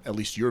on at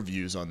least your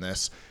views on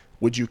this.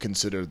 Would you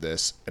consider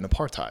this an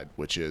apartheid,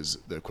 which is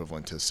the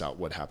equivalent to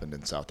what happened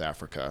in South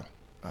Africa,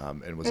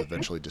 and was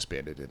eventually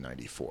disbanded in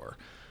 '94?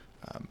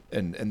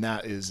 And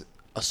that is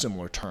a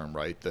similar term,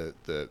 right?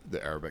 The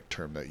Arabic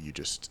term that you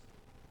just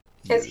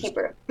used. Is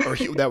Hebrew. Or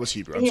that was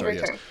Hebrew. I'm sorry.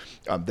 Hebrew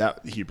Yes,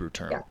 that Hebrew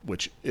term,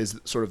 which is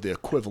sort of the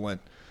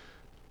equivalent,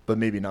 but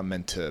maybe not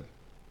meant to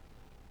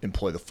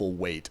employ the full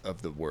weight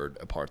of the word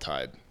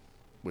apartheid,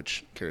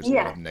 which carries a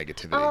lot of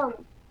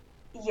negativity.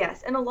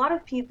 Yes, and a lot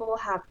of people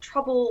have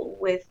trouble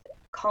with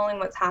calling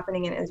what's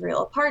happening in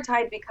Israel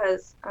apartheid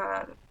because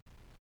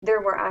there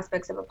were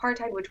aspects of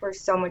apartheid which were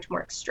so much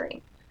more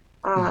extreme.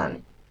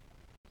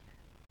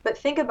 But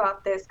think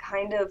about this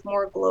kind of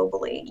more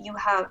globally. You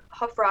have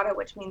Hafrada,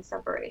 which means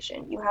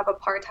separation. You have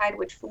apartheid,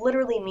 which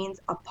literally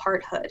means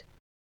aparthood.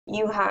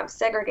 You have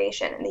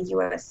segregation in the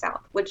U.S.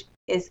 South, which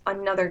is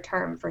another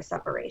term for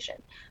separation.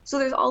 So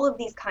there's all of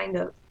these kind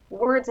of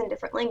words in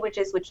different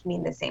languages which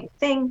mean the same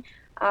thing,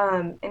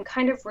 and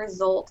kind of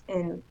result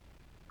in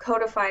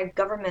codified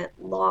government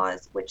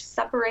laws which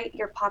separate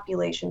your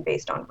population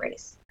based on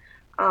race.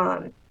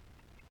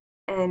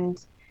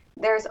 And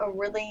there's a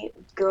really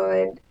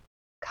good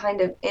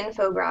kind of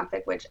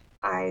infographic which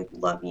I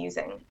love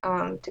using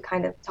to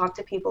kind of talk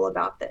to people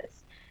about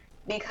this,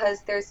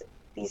 because there's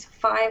these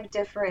 5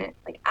 different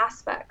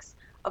aspects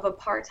of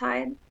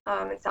apartheid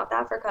in South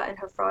Africa and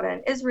Hafrada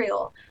in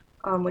Israel,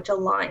 which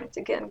align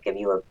to give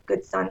you a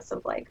good sense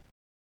of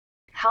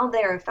how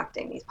they're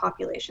affecting these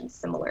populations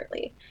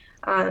similarly.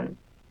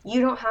 You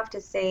don't have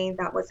to say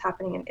that what's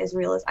happening in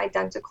Israel is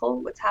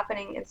identical what's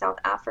happening in South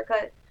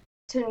Africa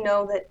to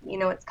know that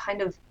it's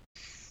kind of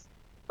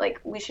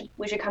we should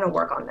kind of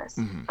work on this.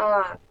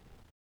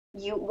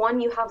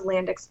 You have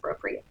land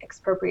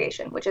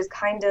expropriation, which is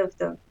kind of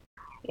the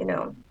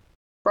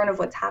front of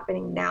what's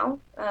happening now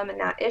in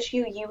that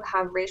issue. You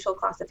have racial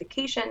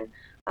classification,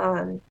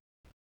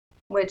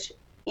 which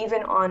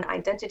even on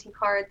identity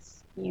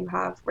cards, you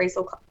have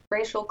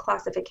racial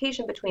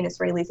classification between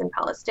Israelis and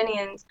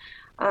Palestinians.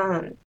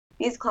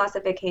 These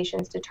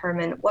classifications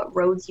determine what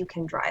roads you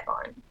can drive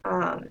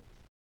on.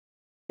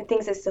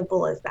 Things as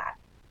simple as that.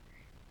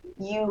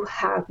 You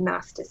have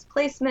mass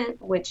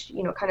displacement, which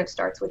kind of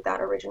starts with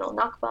that original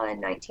Nakba in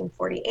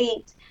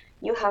 1948.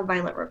 You have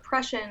violent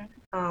repression,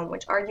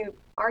 which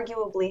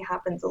arguably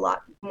happens a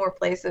lot more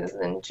places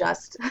than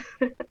just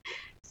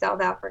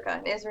South Africa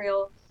and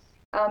Israel.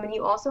 And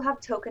you also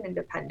have token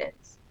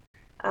independence,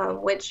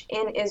 which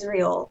in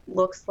Israel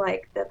looks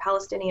like the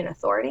Palestinian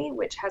Authority,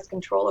 which has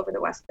control over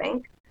the West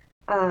Bank.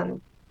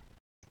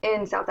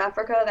 In South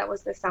Africa, that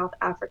was the South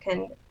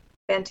African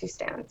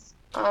Bantustans.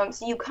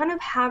 So you kind of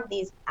have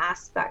these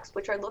aspects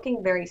which are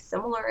looking very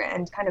similar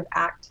and kind of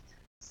act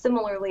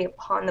similarly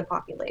upon the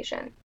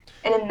population.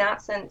 And in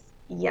that sense,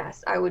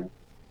 yes, I would,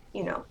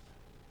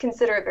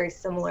 consider it very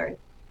similar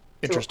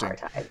to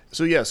apartheid.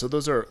 So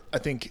those are, I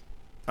think,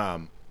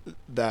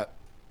 that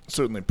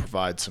certainly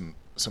provides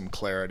some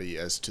clarity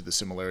as to the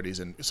similarities,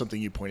 and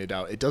something you pointed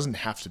out, it doesn't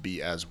have to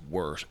be as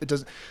worse. It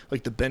doesn't,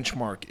 the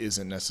benchmark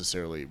isn't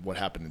necessarily what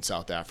happened in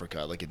South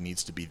Africa. It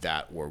needs to be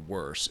that or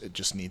worse. It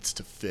just needs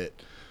to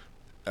fit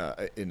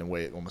in a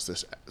way, almost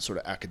this sort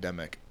of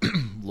academic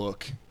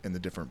look in the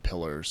different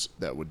pillars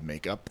that would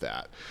make up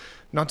that.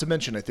 Not to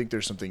mention, I think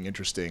there's something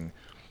interesting.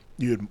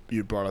 You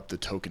brought up the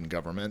token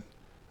government,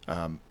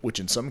 which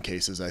in some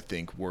cases I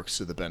think works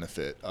to the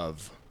benefit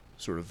of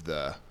sort of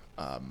the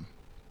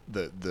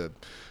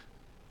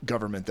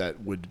government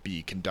that would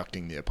be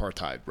conducting the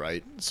apartheid,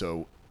 right?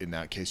 So in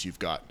that case, you've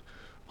got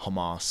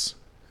Hamas,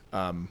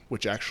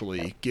 which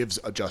actually gives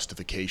a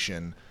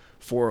justification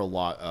for a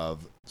lot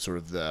of sort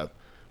of the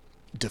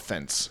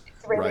defense,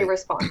 Israeli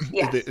response,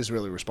 yes. The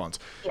Israeli response,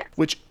 yes.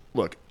 Which,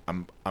 look,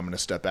 I'm going to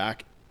step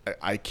back.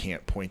 I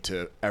can't point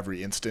to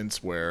every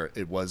instance where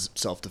it was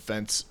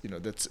self-defense.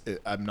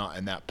 I'm not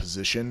in that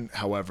position.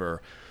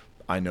 However,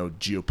 I know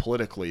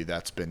geopolitically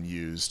that's been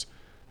used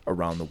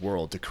around the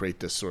world to create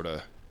this sort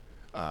of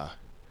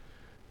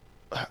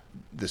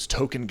this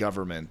token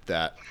government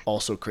that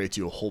also creates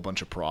you a whole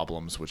bunch of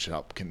problems, which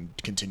can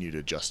continue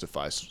to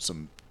justify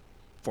some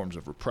forms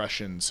of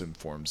repression, some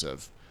forms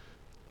of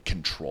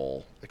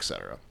control,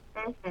 etc.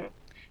 Mm-hmm.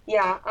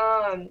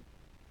 Yeah.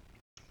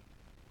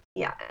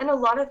 Yeah, and a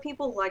lot of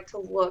people like to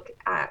look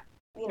at,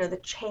 the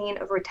chain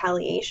of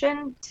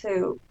retaliation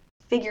to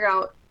figure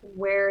out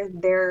where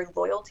their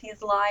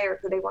loyalties lie or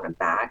who they want to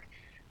back,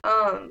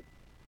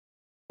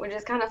 which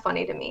is kind of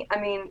funny to me. I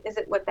mean, is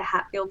it what the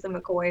Hatfields and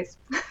McCoys?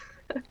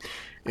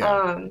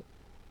 Yeah.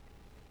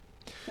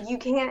 you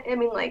can't, I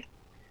mean, like,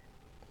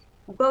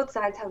 both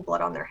sides have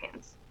blood on their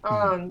hands.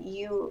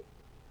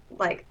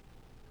 Like,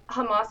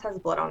 Hamas has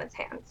blood on its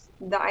hands.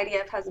 The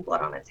IDF has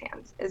blood on its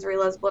hands.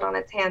 Israel has blood on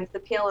its hands. The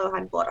PLO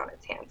had blood on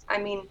its hands. I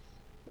mean,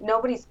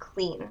 nobody's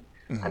clean.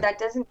 That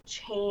doesn't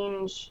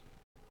change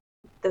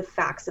the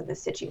facts of the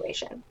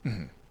situation.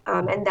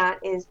 And that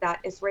is that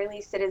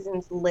Israeli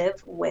citizens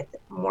live with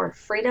more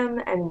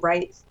freedom and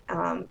rights,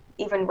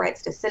 even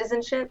rights to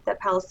citizenship,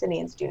 that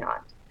Palestinians do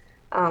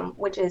not,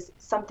 which is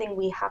something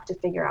we have to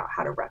figure out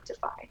how to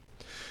rectify.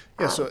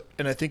 Yeah,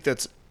 and I think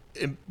that's,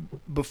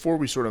 before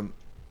we sort of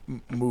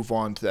move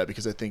on to that,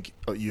 because I think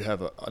you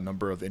have a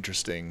number of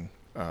interesting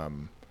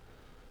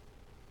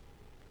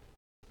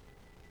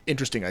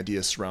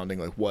ideas surrounding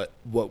like what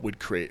would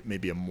create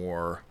maybe a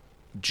more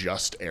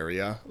just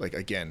area, like,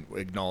 again,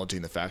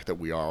 acknowledging the fact that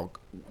we are all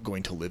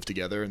going to live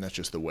together, and that's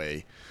just the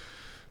way,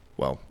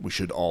 well, we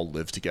should all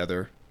live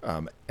together.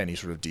 Any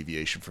sort of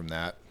deviation from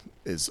that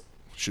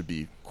should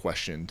be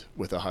questioned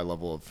with a high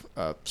level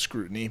of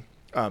scrutiny,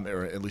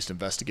 or at least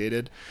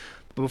investigated.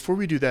 But before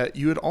we do that,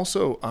 you had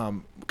also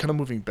kind of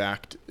moving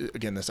back to,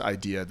 again, this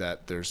idea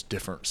that there's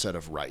different set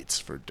of rights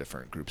for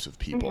different groups of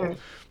people,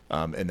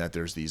 and that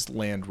there's these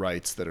land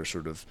rights that are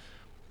sort of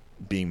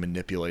being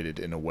manipulated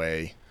in a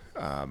way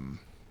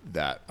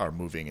that are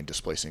moving and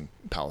displacing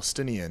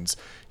Palestinians.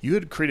 You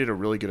had created a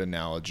really good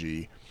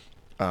analogy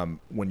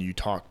when you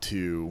talked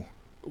to,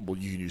 well,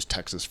 you can use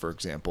Texas, for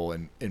example,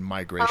 and in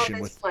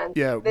migration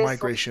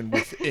migration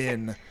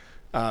within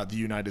the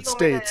United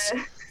States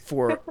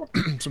for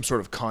some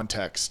sort of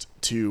context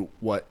to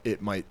what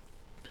it might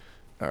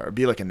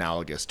be like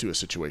analogous to a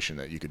situation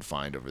that you could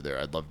find over there.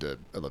 I'd love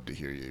to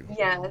hear you.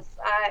 Yes,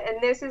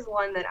 and this is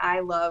one that I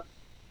love,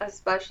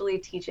 especially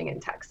teaching in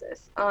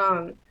Texas.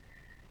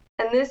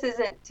 And this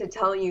isn't to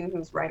tell you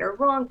who's right or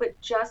wrong, but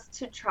just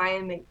to try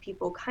and make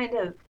people kind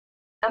of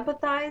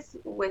empathize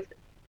with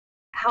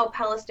how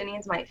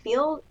Palestinians might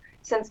feel,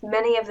 since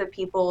many of the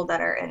people that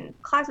are in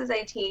classes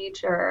I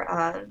teach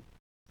or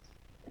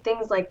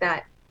things like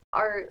that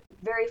are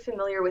very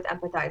familiar with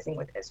empathizing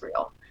with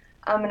Israel.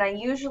 And I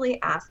usually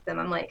ask them,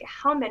 I'm like,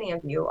 how many of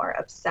you are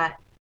upset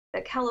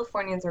that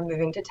Californians are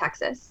moving to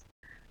Texas?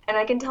 And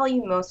I can tell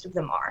you most of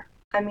them are.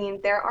 I mean,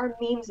 there are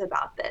memes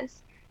about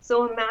this.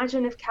 So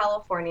imagine if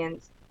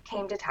Californians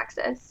came to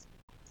Texas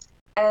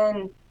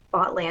and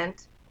bought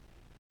land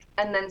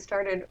and then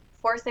started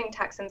forcing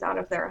Texans out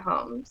of their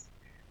homes.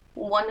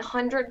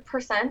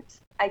 100%,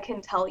 I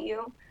can tell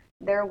you,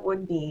 there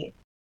would be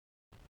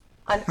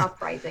an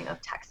uprising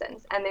of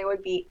Texans, and they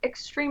would be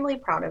extremely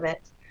proud of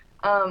it.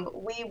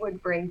 We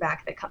would bring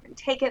back the come and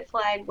take it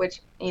flag, which,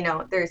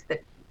 there's the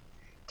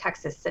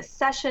Texas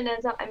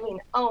secessionism. I mean,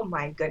 oh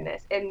my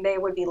goodness. And they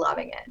would be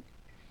loving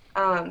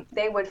it.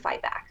 They would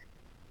fight back.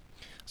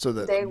 So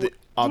the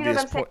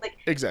obvious point, like,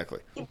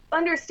 exactly. You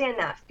understand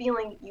that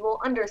feeling. You will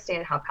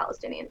understand how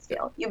Palestinians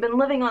feel. You've been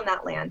living on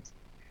that land.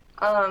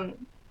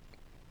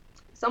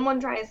 Someone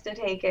tries to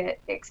take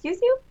it. Excuse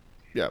you?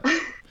 Yeah.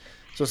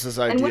 So it's this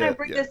idea. And when I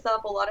bring this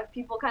up, a lot of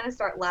people kind of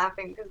start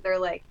laughing because they're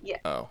like,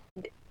 "Yeah,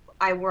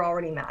 we're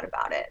already mad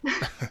about it."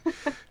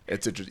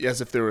 It's interesting.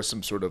 As if there was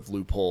some sort of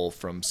loophole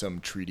from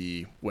some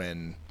treaty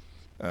when.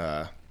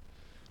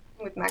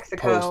 With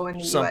Mexico and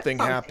the something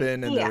US,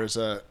 happened, and there's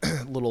a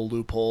little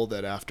loophole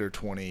that after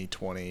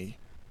 2020,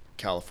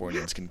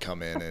 Californians can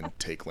come in and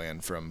take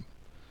land from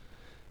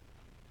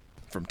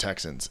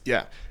Texans.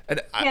 Yeah,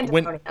 and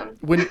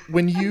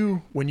when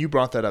you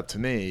brought that up to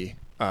me,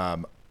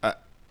 I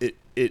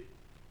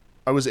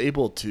was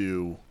able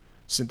to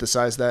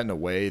synthesize that in a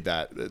way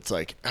that it's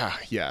like,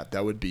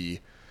 that would be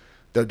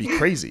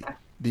crazy.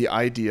 The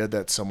idea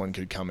that someone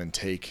could come and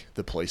take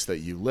the place that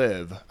you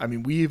live. I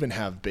mean, we even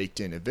have baked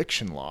in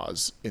eviction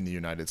laws in the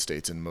United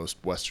States and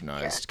most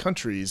westernized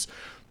countries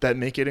that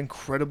make it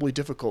incredibly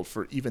difficult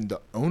for even the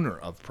owner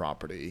of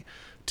property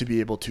to be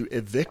able to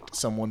evict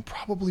someone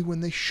probably when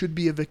they should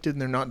be evicted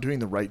and they're not doing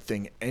the right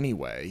thing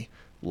anyway,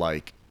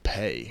 like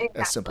pay,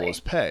 as simple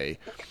as pay.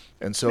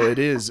 And so it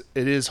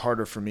is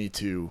harder for me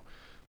to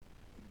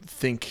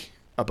think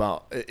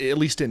about, at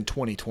least in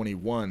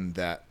 2021,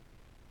 that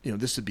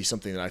this would be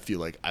something that I feel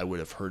like I would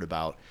have heard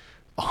about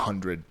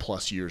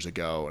 100+ years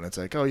ago. And it's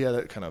like, oh yeah,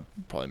 that kind of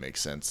probably makes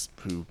sense.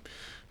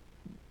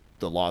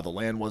 The law of the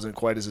land wasn't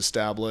quite as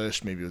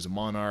established. Maybe it was a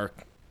monarch,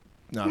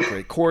 not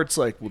great courts.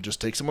 Like, we'll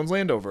just take someone's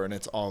land over and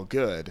it's all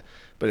good.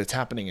 But it's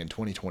happening in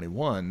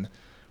 2021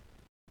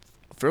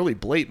 fairly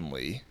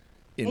blatantly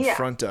in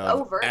front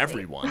of overtly.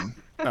 Everyone.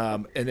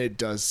 And it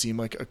does seem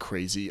like a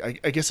crazy,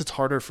 I guess it's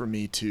harder for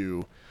me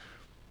to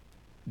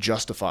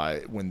justify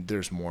when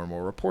there's more and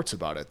more reports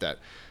about it that,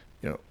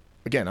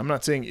 again, I'm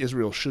not saying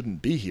Israel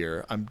shouldn't be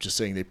here. I'm just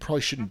saying they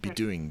probably shouldn't be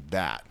doing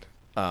that.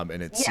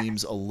 And it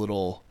seems a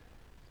little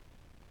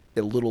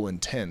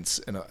intense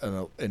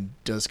and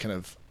does kind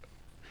of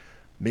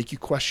make you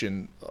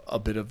question a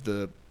bit of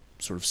the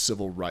sort of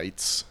civil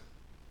rights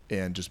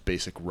and just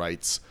basic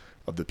rights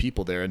of the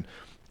people there. And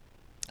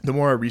the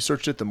more I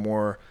researched it, the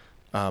more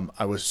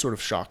I was sort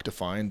of shocked to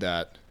find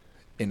that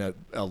in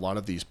a lot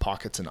of these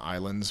pockets and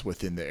islands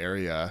within the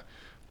area,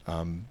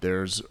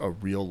 there's a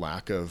real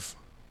lack of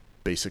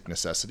basic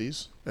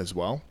necessities as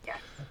well, Yeah.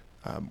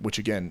 Which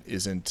again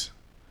isn't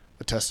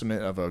a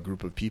testament of a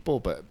group of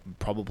people, but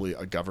probably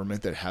a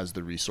government that has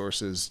the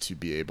resources to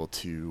be able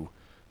to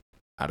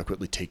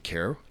adequately take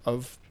care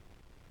of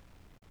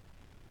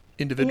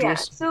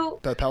individuals, So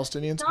the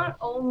Palestinians. not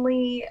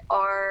only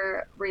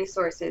are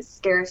resources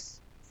scarce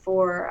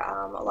for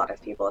a lot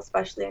of people,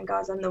 especially in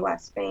Gaza and the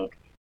West Bank,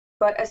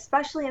 but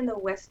especially in the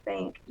West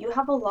Bank, you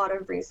have a lot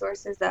of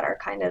resources that are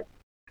kind of,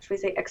 should we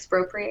say,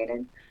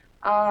 expropriated.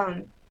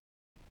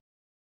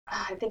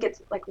 I think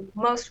it's like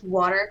most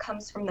water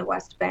comes from the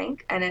West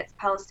Bank, and it's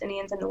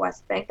Palestinians in the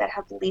West Bank that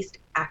have least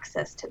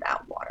access to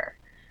that water.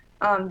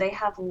 They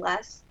have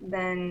less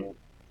than,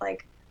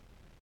 like,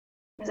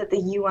 is it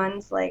the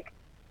UN's like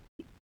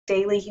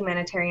daily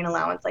humanitarian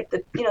allowance, like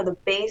the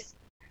base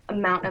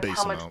amount of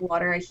how much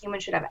water a human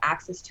should have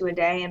access to a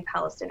day, and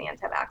Palestinians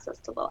have access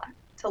to less.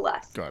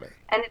 Got it.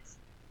 And it's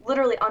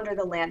literally under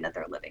the land that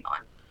they're living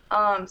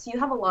on. So you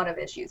have a lot of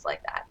issues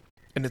like that.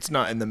 And it's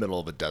not in the middle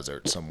of a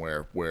desert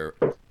somewhere where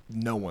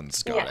no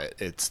one's got it.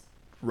 It's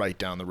right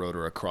down the road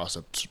or across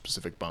a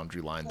specific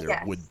boundary line.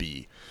 There would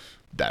be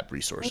that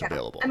resource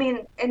available. I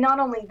mean, and not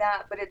only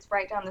that, but it's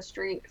right down the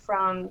street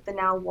from the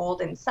now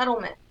walled-in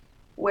settlement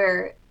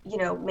where,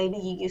 maybe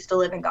you used to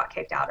live and got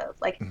kicked out of.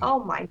 Like,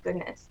 oh my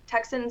goodness,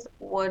 Texans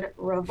would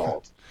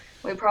revolt.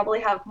 We probably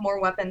have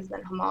more weapons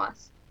than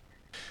Hamas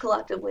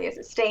collectively as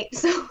a state.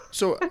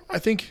 So I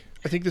think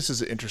this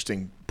is an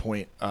interesting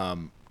point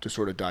to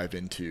sort of dive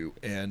into.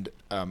 And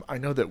I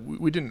know that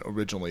we didn't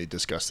originally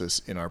discuss this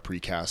in our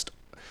precast,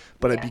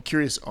 but I'd be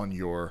curious on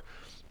your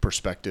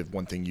perspective.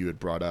 One thing you had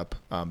brought up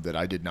that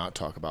I did not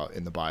talk about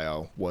in the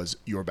bio was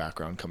your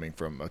background coming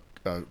from a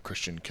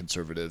Christian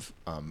conservative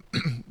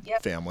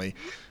family.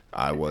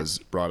 I was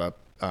brought up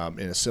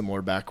in a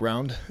similar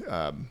background,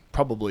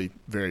 probably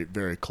very,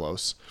 very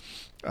close.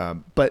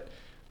 But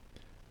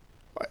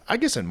I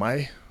guess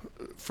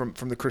from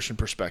the Christian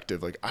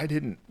perspective, like I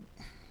didn't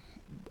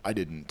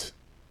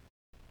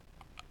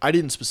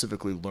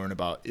specifically learn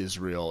about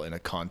Israel in a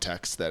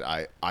context that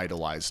I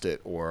idolized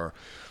it or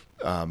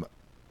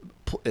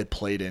it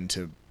played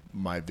into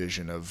my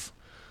vision of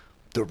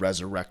the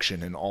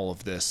resurrection and all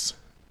of this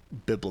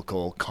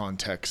biblical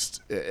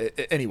context.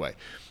 Anyway,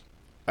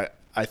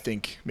 I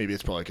think maybe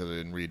it's probably because I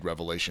didn't read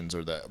Revelations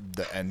or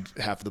the end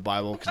half of the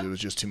Bible because it was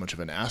just too much of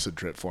an acid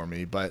trip for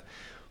me. But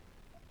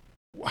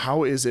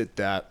how is it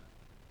that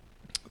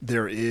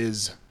there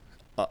is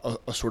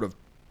a sort of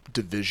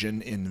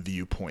division in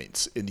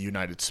viewpoints in the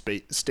United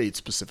States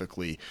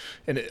specifically?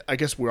 And I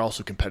guess we're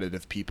also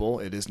competitive people.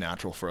 It is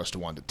natural for us to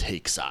want to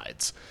take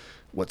sides.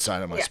 What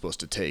side am I supposed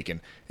to take? And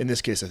in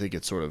this case, I think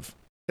it's sort of,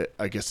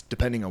 I guess,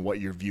 depending on what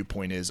your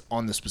viewpoint is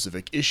on the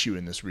specific issue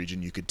in this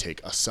region, you could take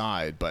a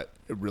side, but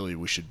really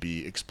we should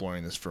be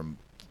exploring this from,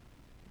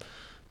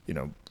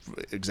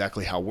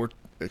 exactly how we're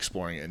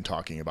exploring it and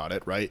talking about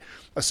it, right?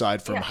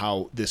 Aside from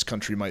how this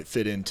country might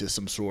fit into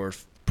some sort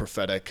of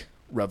prophetic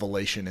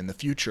revelation in the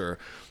future.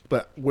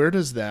 But where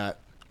does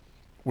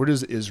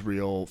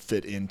Israel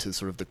fit into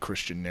sort of the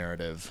Christian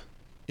narrative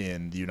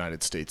in the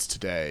United States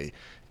today?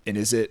 And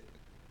do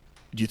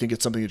you think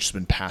it's something that's just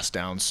been passed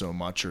down so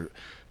much or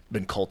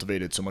been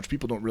cultivated so much?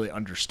 People don't really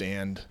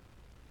understand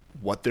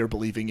what they're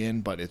believing in,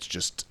 but it's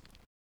just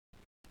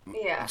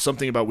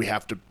something about we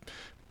have to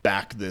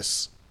back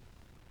this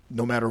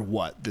no matter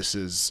what.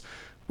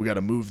 We got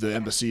to move the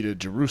embassy to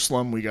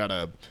Jerusalem. We got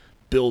to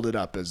build it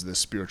up as this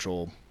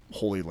spiritual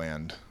Holy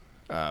Land.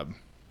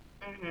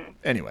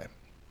 Anyway.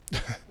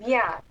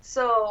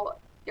 So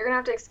you're going to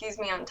have to excuse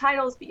me on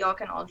titles, but y'all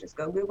can all just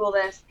go Google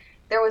this.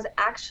 There was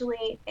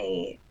actually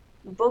a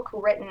book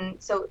written.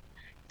 So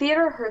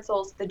Theodor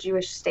Herzl's The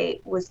Jewish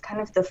State was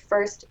kind of the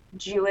first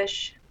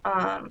Jewish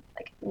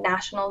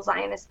national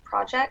Zionist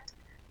project,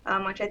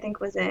 which I think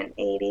was in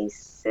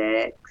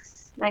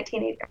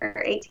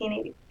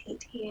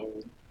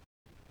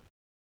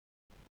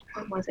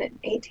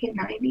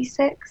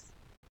 1896.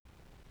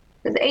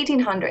 It was the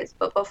 1800s,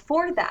 but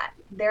before that,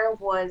 there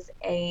was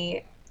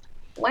a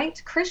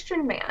white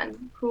Christian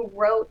man who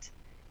wrote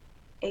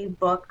a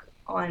book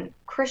on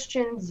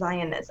Christian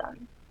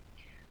Zionism.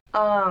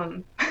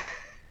 All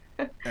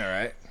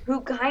right.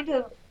 Who kind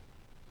of,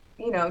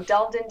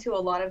 delved into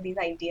a lot of these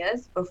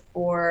ideas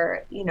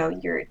before,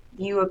 your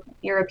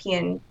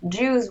European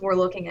Jews were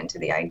looking into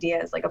the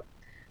ideas like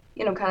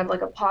kind of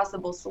like a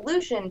possible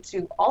solution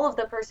to all of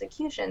the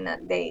persecution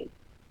that they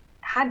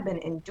had been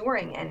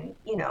enduring and,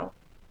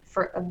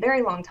 for a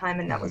very long time,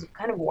 and that was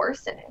kind of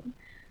worsening.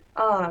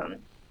 And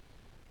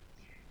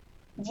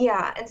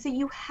so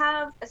you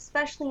have,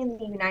 especially in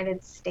the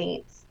United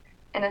States,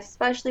 and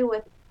especially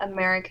with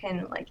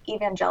American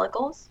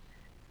evangelicals,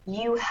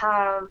 you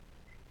have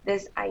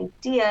this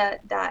idea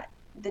that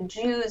the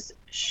Jews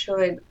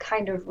should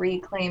kind of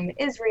reclaim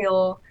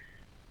Israel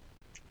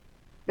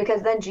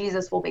because then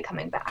Jesus will be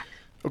coming back.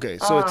 Okay,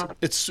 so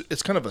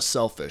it's kind of a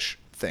selfish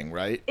thing,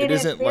 right? It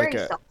is isn't like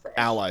very a selfish.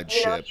 allied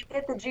You know, ship. you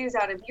get the Jews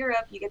out of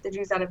Europe, you get the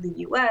Jews out of the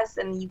US,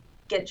 and you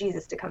get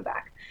Jesus to come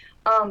back.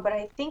 But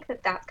I think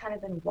that that's kind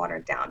of been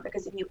watered down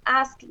because if you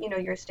ask, you know,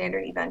 your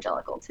standard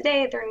evangelical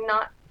today, they're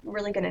not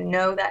really going to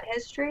know that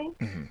history.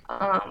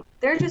 Hmm.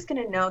 They're just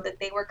going to know that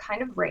they were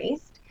kind of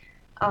raised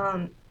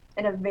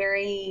in a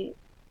very,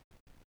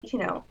 you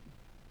know,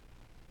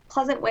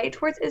 pleasant way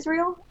towards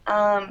Israel.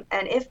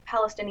 And if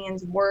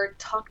Palestinians were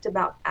talked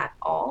about at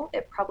all,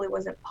 it probably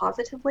wasn't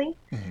positively.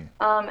 Hmm.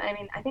 I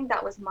mean, I think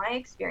that was my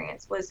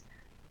experience was,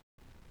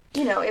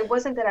 you know, it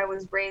wasn't that I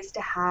was raised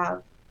to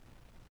have,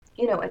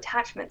 you know,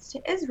 attachments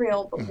to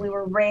Israel, but we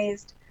were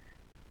raised,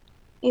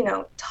 you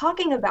know,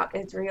 talking about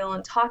Israel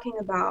and talking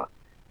about,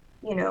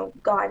 you know,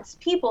 God's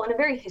people in a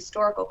very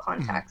historical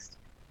context.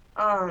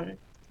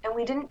 And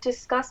we didn't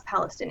discuss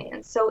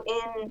Palestinians. So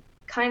in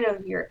kind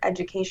of your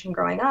education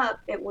growing up,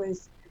 it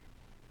was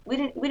we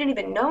didn't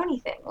even know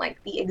anything.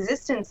 Like the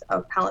existence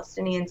of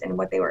Palestinians and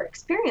what they were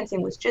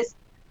experiencing was just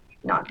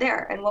not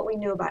there. And what we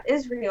knew about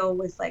Israel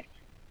was like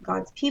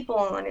God's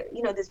people and,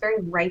 you know, this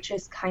very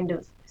righteous kind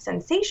of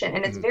sensation.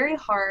 And it's very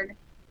hard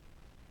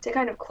to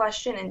kind of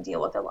question and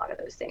deal with a lot of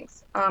those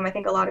things. I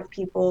think a lot of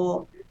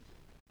people,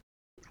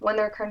 when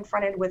they're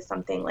confronted with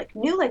something like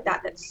new like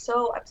that, that's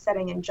so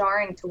upsetting and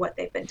jarring to what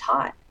they've been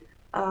taught,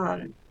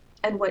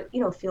 and what, you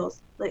know,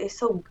 feels like is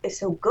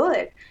so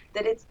good,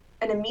 that it's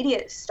an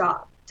immediate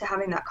stop to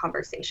having that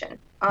conversation.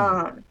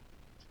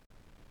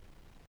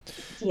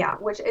 Yeah,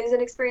 which is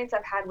an experience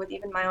I've had with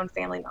even my own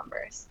family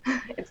members.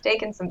 It's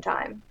taken some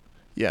time.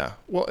 Yeah.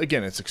 Well,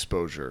 again, it's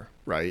exposure,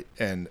 right?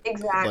 And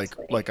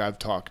Exactly. like I've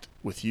talked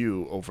with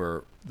you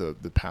over the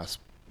past,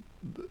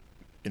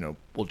 you know,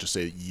 we'll just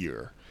say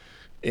year.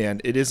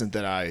 And it isn't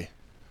that I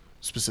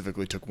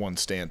specifically took one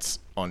stance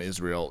on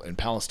Israel and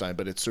Palestine,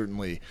 but it's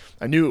certainly,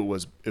 I knew it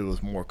was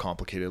more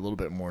complicated, a little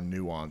bit more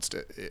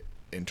nuanced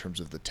in terms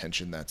of the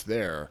tension that's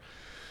there.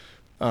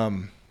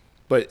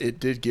 But it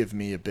did give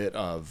me a bit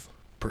of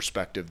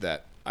perspective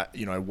that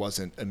I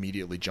wasn't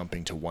immediately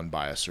jumping to one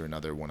bias or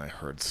another when I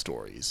heard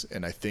stories.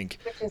 And I think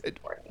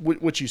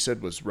what you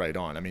said was right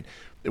on. I mean,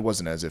 it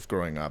wasn't as if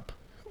growing up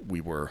we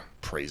were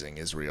praising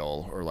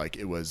Israel or like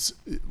it was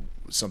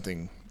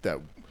something that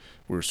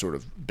we were sort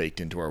of baked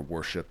into our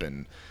worship,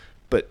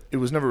 but it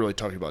was never really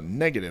talking about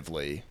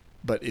negatively.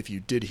 But if you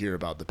did hear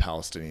about the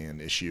Palestinian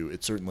issue,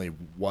 it certainly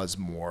was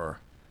more,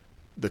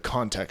 the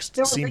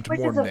context seemed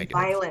more negative.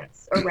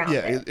 Violence around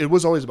it. It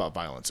was always about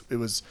violence. It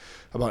was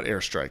about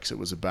airstrikes. It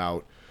was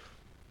about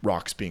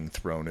rocks being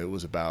thrown. It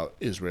was about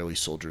Israeli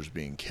soldiers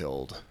being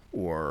killed,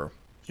 or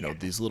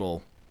these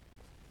little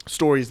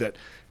stories that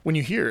when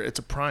you hear it's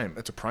a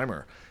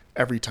primer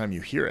every time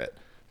you hear it.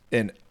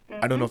 And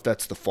I don't know if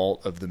that's the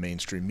fault of the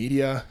mainstream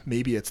media.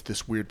 Maybe it's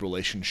this weird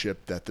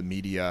relationship that the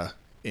media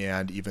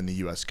and even the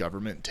U.S.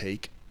 government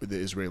take with the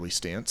Israeli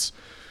stance.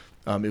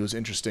 It was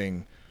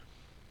interesting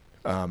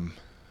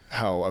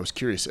how I was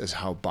curious as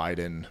how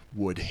Biden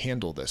would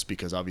handle this,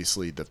 because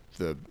obviously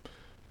the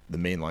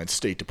mainline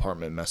State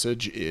Department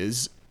message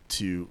is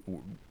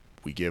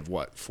we give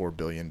 $4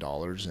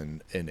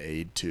 billion in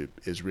aid to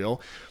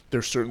Israel.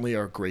 There certainly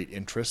are great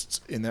interests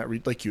in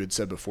that. Like you had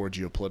said before,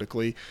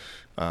 geopolitically,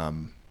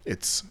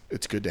 it's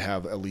good to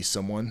have at least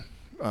someone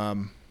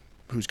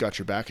who's got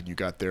your back and you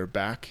got their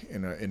back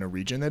in a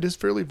region that is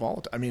fairly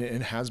volatile. I mean,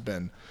 it has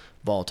been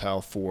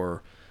volatile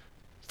for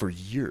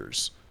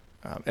years.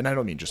 And I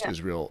don't mean just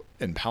Israel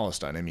and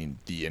Palestine. I mean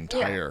the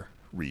entire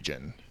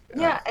region.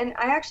 Yeah, and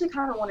I actually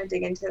kind of want to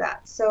dig into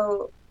that.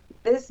 So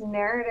this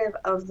narrative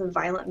of the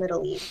violent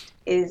Middle East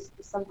is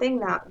something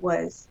that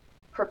was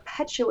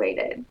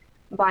perpetuated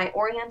by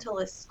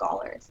Orientalist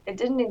scholars. It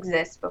didn't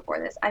exist before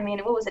this. I mean,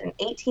 what was it, in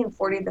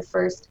 1840, the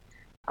first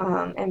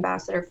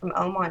ambassador from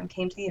Oman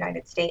came to the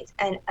United States,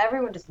 and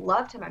everyone just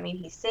loved him. I mean,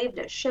 he saved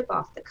a ship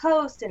off the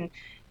coast, and,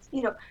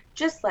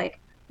 just like,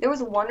 there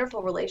was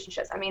wonderful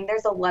relationships. I mean,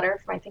 there's a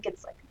letter from, I think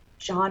it's like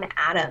John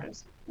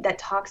Adams, that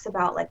talks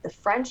about like the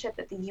friendship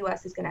that the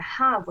U.S. is going to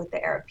have with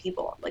the Arab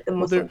people, like the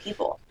Muslim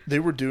people. They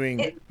were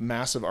doing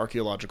massive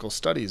archaeological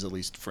studies, at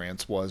least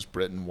France was,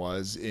 Britain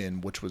was,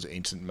 which was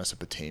ancient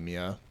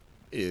Mesopotamia,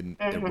 in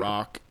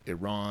Iraq,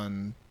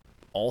 Iran,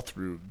 all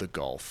through the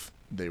Gulf.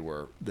 They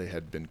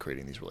had been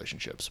creating these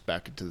relationships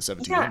back into the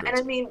 1700s. Yeah, and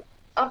I mean,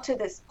 up to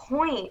this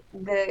point,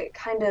 the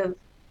kind of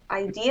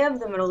idea of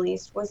the Middle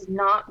East was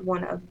not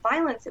one of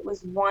violence. It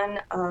was one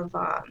of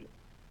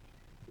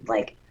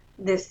like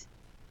this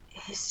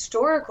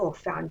historical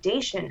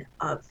foundation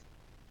of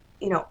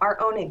our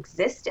own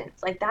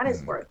existence. Like that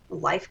is where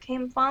life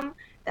came from.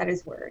 That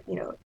is where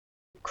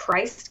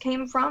Christ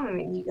came from. I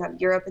mean, you have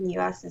Europe and the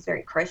US is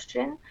very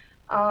Christian.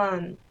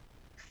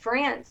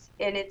 France,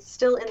 and it's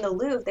still in the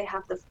Louvre, they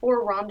have the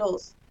 4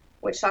 rondels,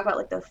 which talk about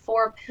like the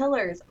 4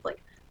 pillars of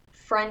like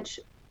French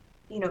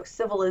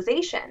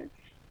civilization.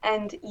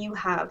 And you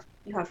have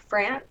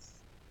France,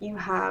 you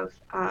have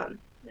what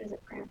is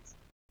it, France,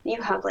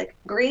 you have like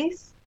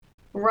Greece,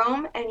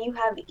 Rome, and you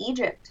have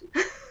Egypt.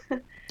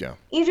 Yeah.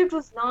 Egypt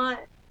was not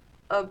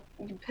a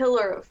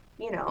pillar of,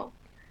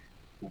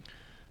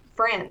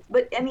 France.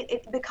 But I mean,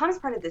 it becomes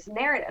part of this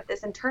narrative,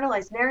 this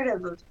internalized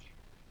narrative of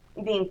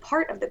being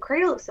part of the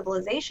cradle of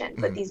civilization.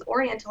 But these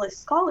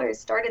Orientalist scholars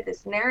started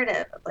this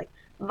narrative of like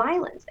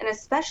violence, and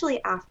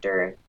especially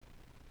after,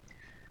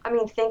 I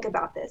mean, think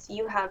about this.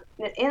 You have,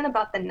 in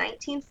about the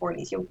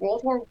 1940s, your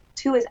World War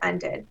II has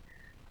ended.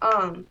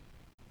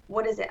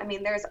 What is it? I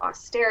mean, there's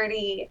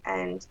austerity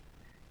and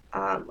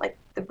like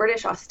the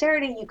British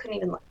austerity, you couldn't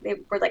even, they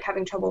were like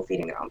having trouble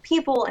feeding their own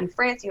people. In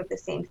France, you have the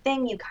same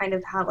thing. You kind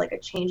of have like a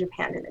change of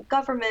hand in the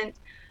government.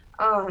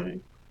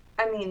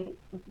 I mean,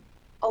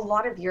 a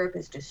lot of Europe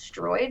is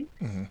destroyed.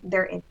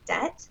 They're in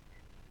debt.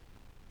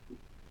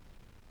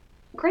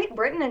 Great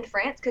Britain and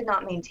France could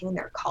not maintain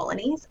their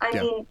colonies. I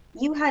mean,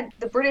 you had,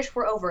 the British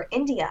were over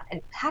India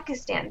and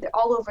Pakistan. They're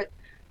all over,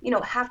 you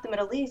know, half the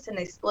Middle East, and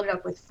they split it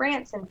up with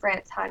France, and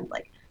France had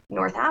like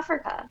North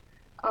Africa.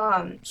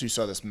 So you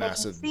saw this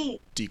massive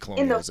decolonialization.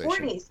 In the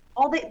 40s,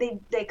 all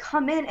they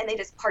come in and they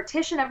just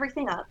partition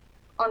everything up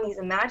on these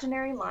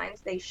imaginary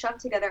lines. They shove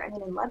together. I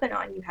mean, in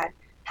Lebanon, you had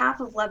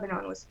half of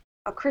Lebanon was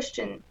a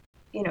Christian,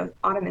 you know,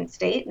 Ottoman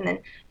state, and then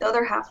the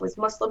other half was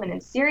Muslim, and in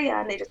Syria,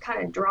 and they just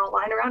kind of draw a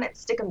line around it and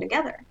stick them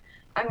together.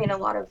 I mean, a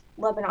lot of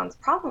Lebanon's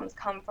problems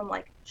come from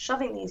like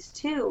shoving these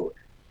two,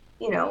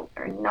 you know,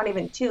 or not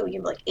even two, you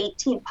have like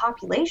 18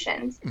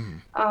 populations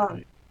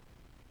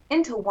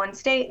into one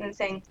state and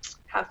saying,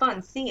 have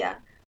fun, see ya.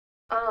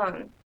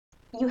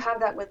 You have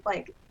that with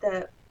like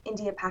the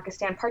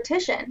India-Pakistan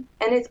partition,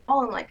 and it's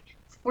all in like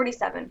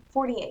 47,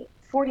 48,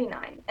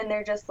 49, and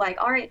they're just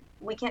like, all right,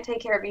 we can't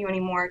take care of you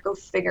anymore, go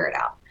figure it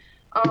out.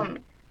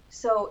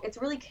 So it's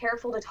really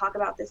careful to talk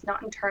about this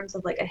not in terms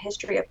of like a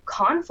history of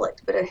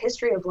conflict, but a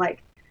history of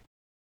like,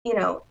 you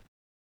know,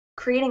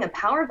 creating a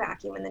power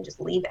vacuum and then just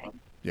leaving.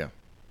 Yeah.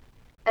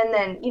 And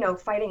then, you know,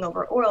 fighting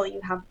over oil, you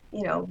have,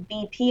 you know,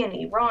 BP in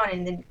Iran,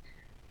 and then,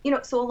 you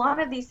know, so a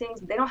lot of these things,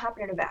 they don't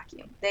happen in a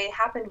vacuum. They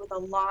happened with a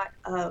lot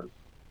of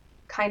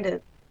kind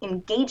of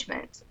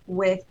engagement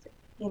with,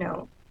 you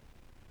know,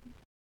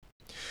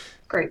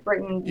 Great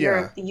Britain,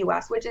 Europe, the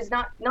U.S., which is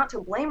not to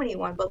blame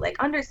anyone, but like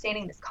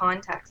understanding this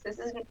context.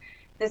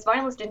 This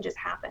violence didn't just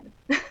happen.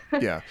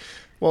 Yeah.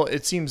 Well,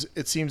 it seems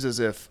as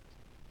if,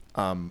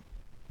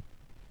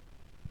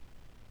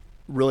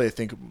 really, I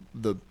think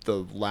the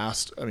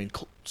last, I mean,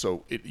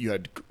 you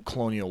had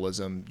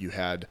colonialism, you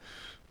had,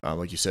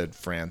 like you said,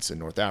 France and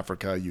North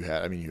Africa. You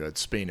had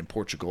Spain and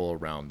Portugal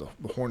around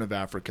the Horn of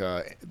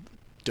Africa,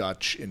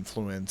 Dutch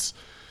influence,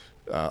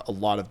 a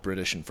lot of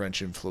British and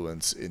French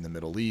influence in the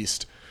Middle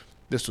East.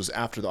 This was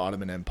after the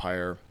Ottoman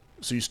Empire.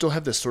 So you still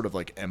have this sort of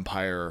like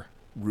empire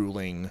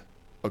ruling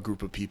a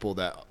group of people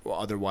that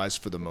otherwise,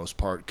 for the most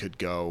part, could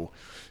go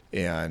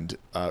and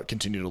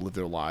continue to live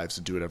their lives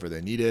and do whatever they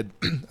needed.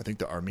 I think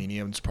the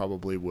Armenians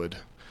probably would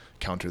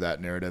counter that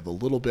narrative a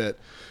little bit.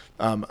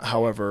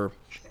 However,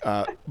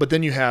 but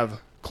then you have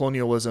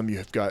colonialism. You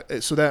have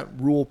got, so that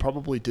rule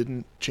probably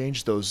didn't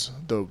change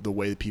the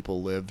way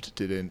people lived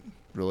didn't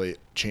really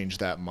change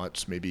that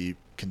much. Maybe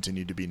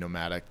continued to be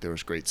nomadic. There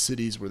was great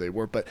cities where they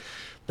were, but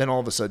then all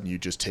of a sudden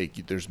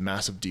there's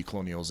massive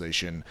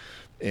decolonialization,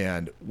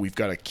 and we've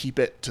got to keep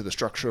it to the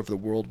structure of the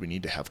world. We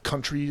need to have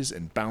countries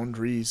and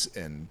boundaries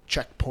and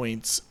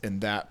checkpoints,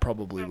 and that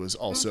probably was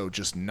also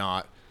just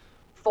not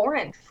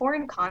foreign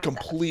concepts.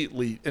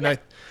 Completely, and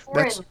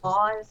foreign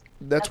laws.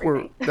 That's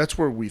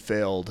where we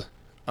failed,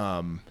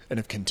 and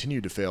have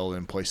continued to fail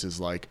in places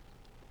like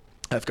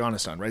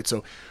Afghanistan, right?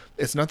 So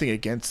it's nothing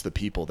against the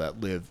people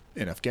that live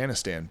in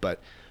Afghanistan, but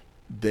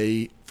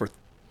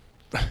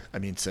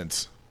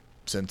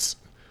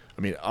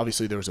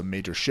obviously there was a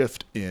major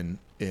shift in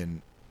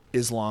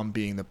Islam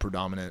being the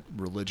predominant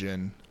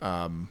religion,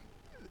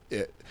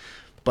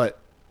 but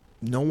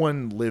no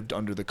one lived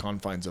under the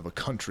confines of a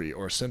country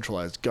or a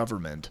centralized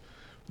government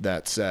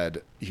that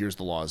said, here's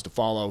the laws to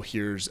follow.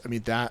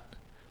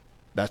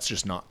 That's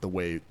just not the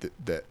way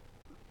that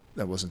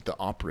wasn't the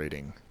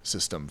operating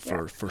system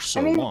for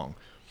so long.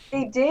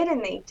 They did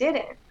and they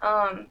didn't.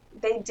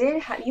 They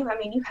did have, you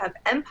have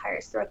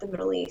empires throughout the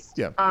Middle East.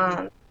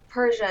 Yeah.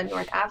 Persia,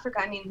 North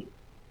Africa. I mean,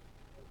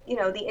 you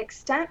know, the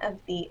extent of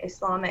the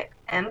Islamic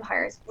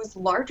empires was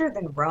larger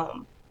than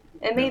Rome.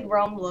 It made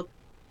Rome look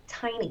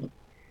tiny.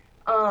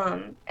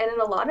 And in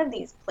a lot of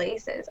these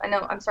places, I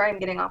know, I'm sorry, I'm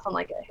getting off on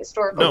like a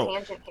historical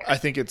tangent here. I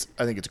think it's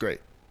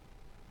great.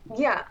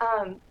 Yeah.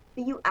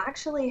 You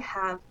actually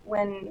have,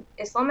 when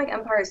Islamic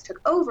empires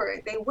took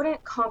over, they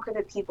wouldn't conquer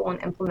the people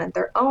and implement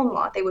their own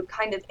law. They would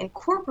kind of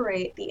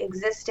incorporate the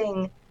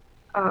existing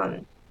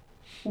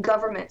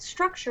government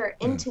structure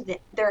into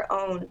their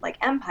own like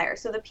empire.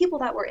 So the people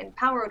that were in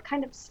power would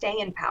kind of stay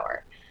in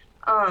power,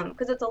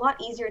 because it's a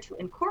lot easier to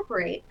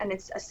incorporate, and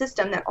it's a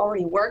system that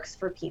already works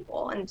for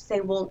people, and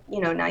say, well, you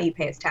know, now you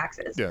pay us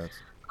taxes. Yeah.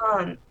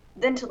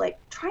 Than to like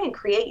try and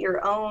create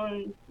your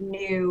own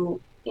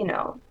new, you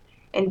know,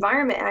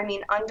 environment. I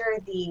mean, under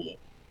the,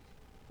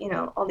 you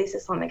know, all these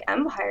Islamic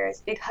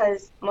empires,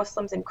 because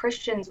Muslims and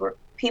Christians were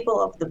people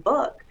of the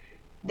book,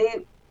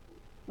 they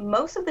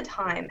most of the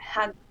time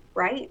had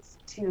rights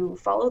to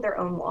follow their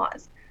own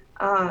laws.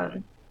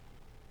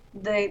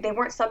 they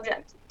weren't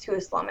subject to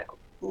Islamic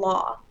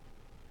law.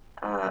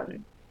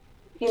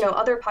 You know,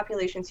 other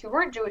populations who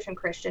weren't Jewish and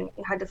Christian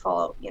had to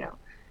follow, you know,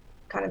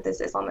 kind of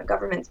this Islamic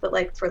governments, but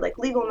like for like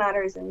legal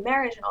matters and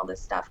marriage and all this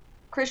stuff,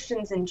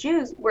 Christians and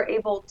Jews were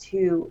able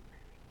to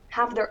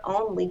have their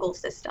own legal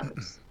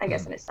systems, I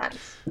guess, in a sense.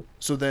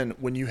 So then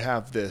when you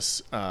have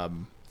this,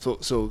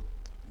 so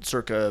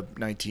circa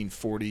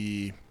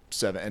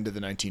 1947, end of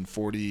the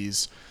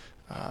 1940s,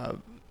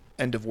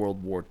 end of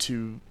World War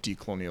II,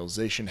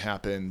 decolonialization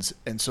happens.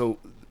 And so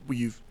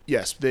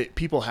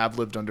people have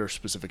lived under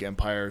specific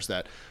empires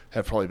that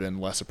have probably been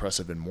less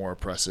oppressive and more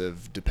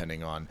oppressive,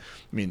 depending on,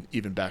 I mean,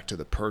 even back to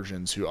the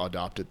Persians who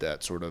adopted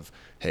that sort of,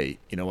 hey,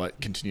 you know what,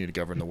 continue to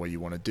govern the way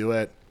you want to do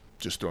it.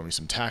 Just throw me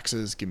some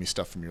taxes, give me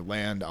stuff from your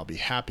land, I'll be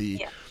happy.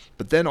 Yeah.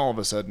 But then all of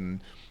a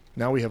sudden,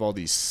 now we have all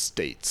these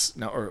states.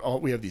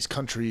 We have these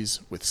countries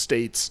with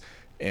states,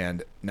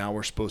 and now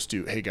we're supposed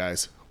to, hey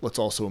guys, let's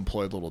also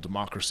employ a little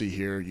democracy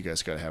here. You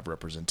guys got to have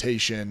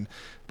representation.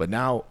 But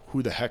now,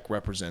 who the heck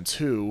represents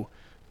who?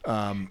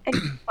 And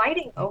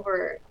fighting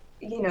over,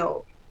 you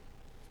know.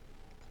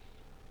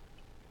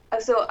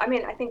 So, I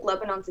mean, I think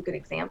Lebanon's a good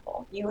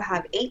example. You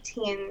have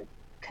 18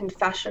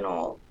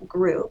 confessional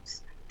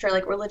groups, which are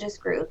like religious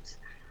groups,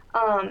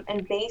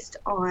 and based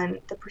on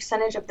the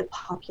percentage of the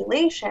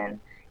population,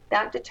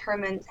 that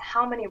determines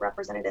how many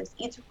representatives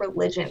each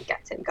religion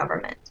gets in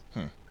government.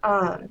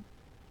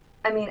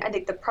 I mean, I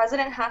think the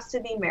president has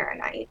to be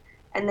Maronite,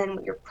 and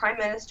then your prime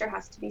minister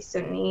has to be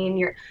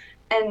Sunni,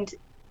 and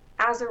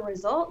as a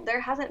result,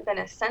 there hasn't been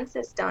a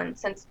census done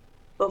since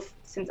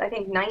I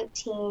think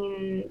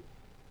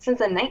since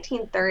the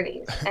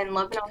 1930s, and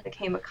Lebanon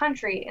became a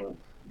country in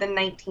the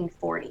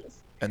 1940s.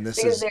 And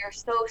because they're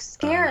so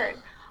scared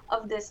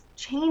of this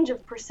change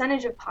of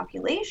percentage of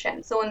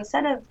population. So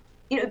instead of,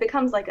 you know, it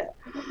becomes like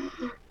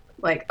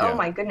oh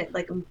my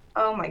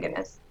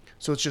goodness.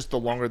 So it's just the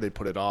longer they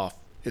put it off,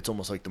 it's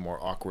almost like the more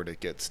awkward it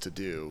gets to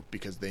do,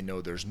 because they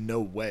know there's no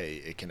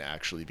way it can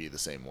actually be the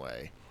same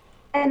way.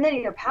 And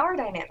then your power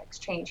dynamics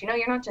change. You know,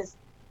 you're not just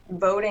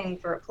voting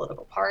for a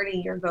political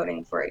party, you're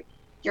voting for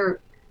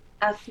your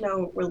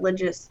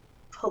ethno-religious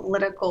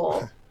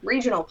political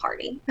regional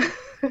party,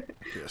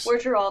 Yes.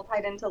 which are all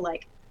tied into,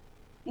 like,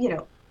 you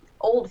know,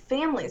 old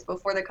families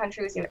before the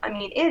country was, I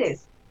mean, it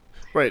is.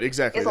 Right,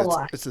 exactly. It's a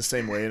lot. It's the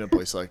same way in a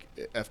place like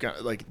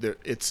Afghanistan. Like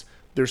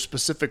there's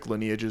specific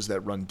lineages that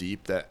run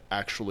deep that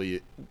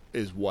actually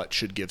is what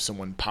should give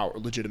someone power,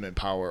 legitimate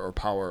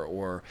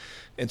power,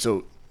 and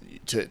so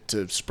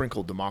to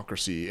sprinkle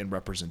democracy and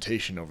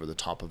representation over the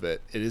top of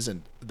it, it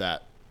isn't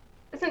that.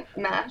 Isn't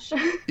MASH?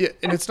 Yeah,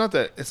 and it's not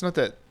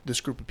that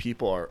this group of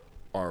people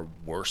are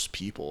worse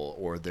people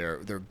or their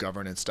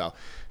governance style.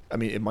 I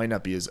mean, it might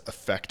not be as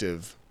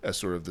effective as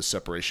sort of the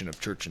separation of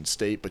church and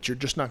state, but you're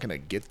just not going to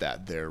get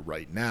that there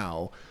right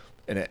now.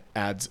 And it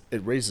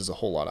raises a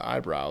whole lot of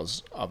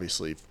eyebrows,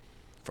 obviously,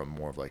 from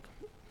more of like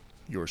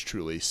yours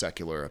truly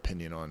secular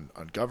opinion on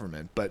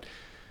government. But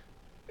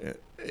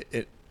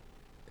I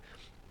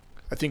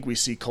think we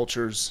see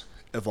cultures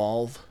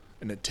evolve,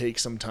 and it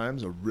takes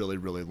sometimes a really,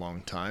 really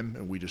long time,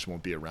 and we just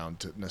won't be around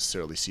to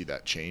necessarily see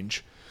that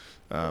change.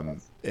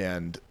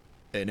 And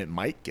it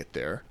might get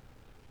there.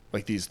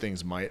 Like, these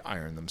things might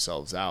iron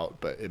themselves out,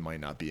 but it might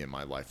not be in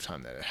my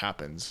lifetime that it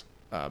happens.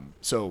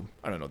 So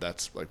I don't know,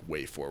 that's like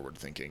way forward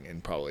thinking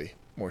and probably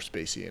more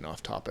spacey and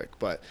off topic.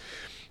 But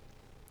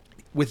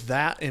with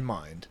that in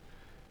mind,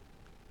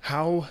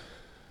 how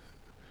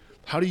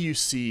do you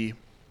see,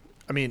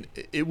 I mean,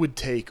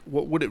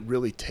 what would it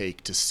really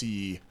take to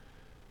see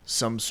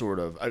some sort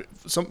of,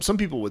 some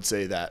people would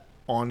say that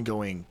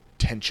ongoing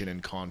tension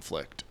and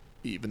conflict,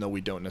 even though we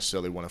don't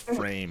necessarily want to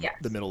frame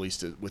the Middle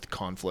East with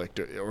conflict,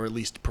 or at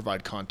least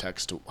provide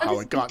context to how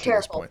it got to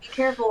this point. Be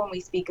careful when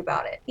we speak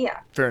about it. Yeah.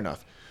 Fair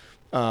enough.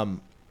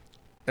 And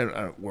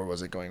where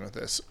was it going with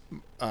this?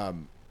 I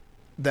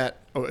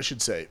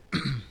should say,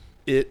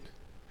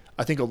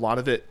 I think a lot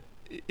of it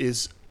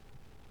is,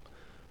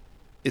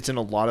 it's in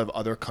a lot of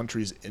other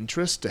countries'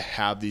 interest to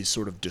have these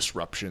sort of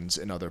disruptions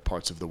in other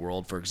parts of the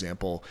world. For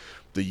example,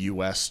 the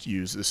U.S.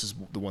 this is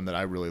the one that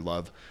I really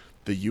love,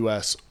 the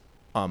U.S.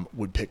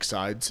 Would pick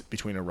sides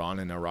between Iran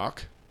and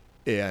Iraq,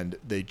 and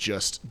they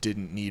just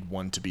didn't need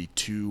one to be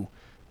too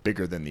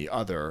bigger than the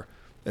other,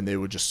 and they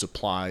would just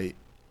supply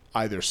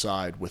either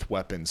side with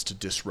weapons to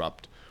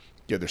disrupt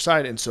the other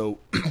side. And so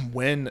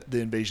when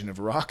the invasion of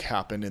Iraq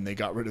happened and they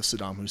got rid of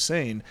Saddam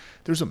Hussein,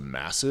 there's a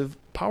massive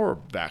power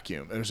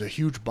vacuum. There's a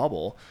huge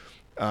bubble.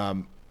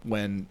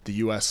 When the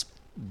U.S.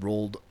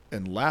 rolled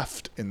and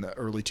left in the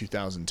early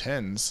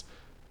 2010s,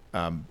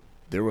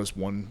 there was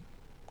one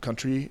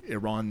country,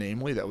 Iran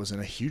namely, that was in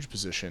a huge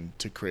position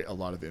to create a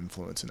lot of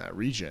influence in that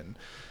region.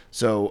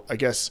 So I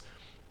guess,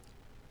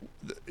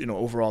 you know,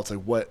 overall, it's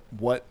like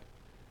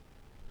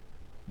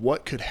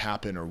what could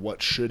happen, or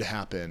what should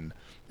happen,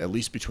 at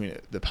least between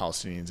the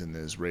Palestinians and the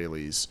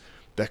Israelis,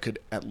 that could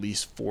at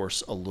least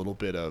force a little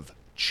bit of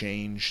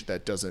change.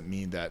 That doesn't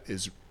mean that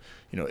is,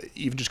 you know,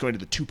 even just going to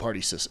the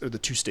two-party system or the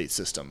two-state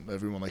system.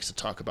 Everyone likes to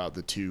talk about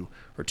the two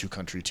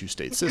country,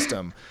 two-state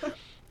system.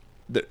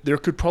 there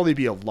could probably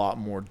be a lot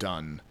more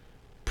done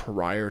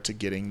prior to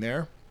getting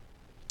there,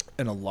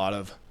 and a lot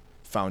of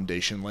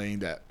foundation laying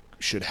that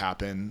should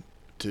happen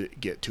to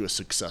get to a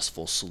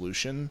successful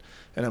solution.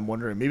 And I'm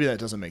wondering, maybe that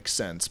doesn't make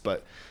sense,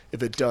 but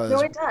if it does, No,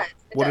 it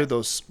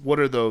does. what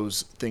are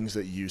those things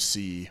that you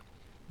see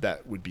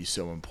that would be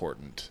so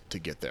important to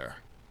get there?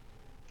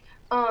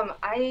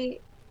 I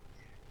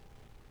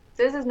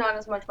This is not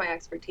as much my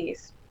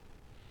expertise,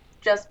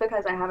 just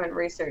because I haven't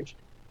researched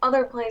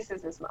other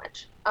places as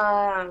much.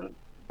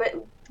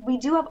 But we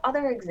do have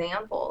other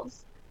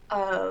examples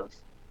of,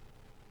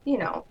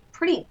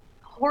 pretty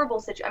horrible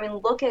situations. I mean,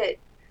 look at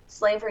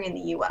slavery in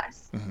the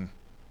U.S.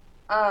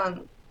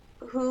 Mm-hmm.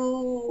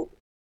 Who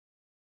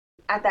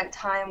at that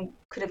time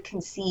could have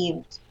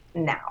conceived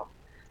now?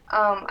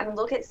 I mean,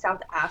 look at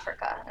South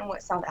Africa and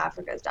what South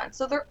Africa has done.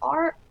 So there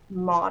are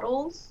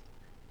models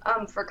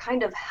for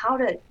kind of how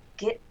to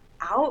get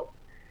out,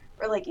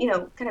 or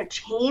kind of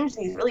change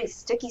these really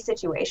sticky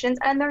situations.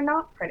 And they're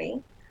not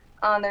pretty.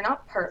 They're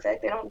not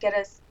perfect. They don't get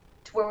us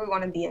to where we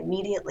want to be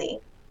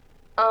immediately.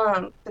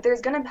 But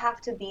there's going to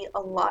have to be a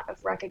lot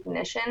of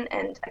recognition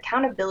and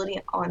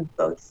accountability on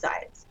both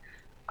sides,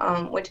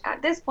 which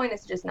at this point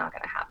is just not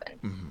going to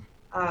happen,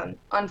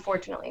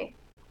 unfortunately.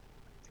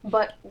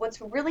 But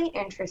what's really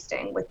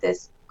interesting with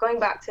this, going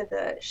back to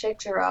the Sheikh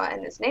Jarrah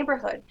and this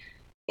neighborhood,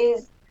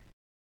 is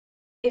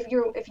if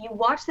you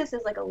watch this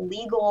as like a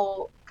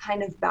legal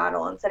kind of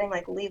battle and setting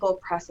like legal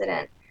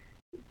precedent,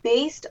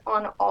 based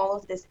on all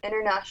of this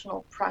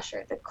international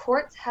pressure, the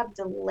courts have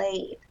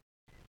delayed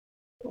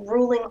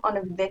ruling on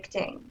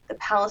evicting the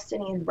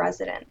Palestinian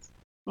residents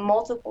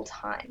multiple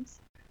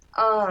times.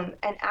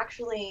 And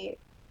actually,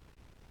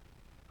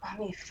 let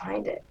me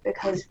find it,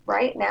 because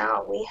right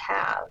now we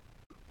have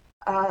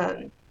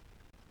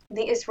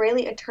the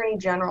Israeli Attorney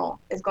General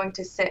is going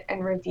to sit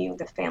and review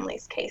the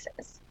families'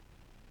 cases.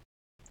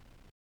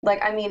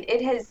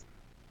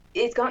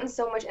 It's gotten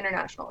so much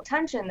international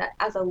attention that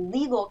as a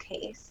legal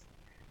case,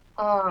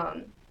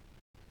 I'm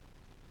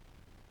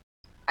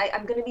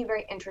going to be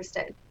very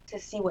interested to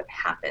see what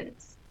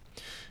happens.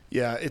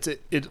 Yeah,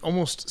 it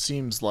almost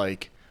seems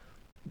like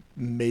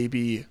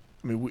maybe,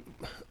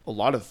 a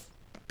lot of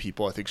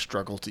people I think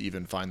struggle to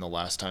even find the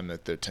last time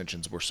that the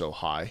tensions were so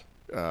high.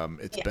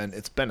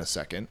 It's been a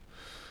second,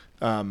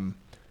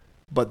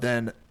 but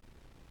then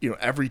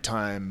every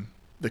time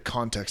the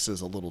context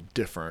is a little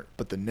different,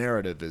 but the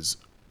narrative is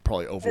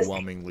probably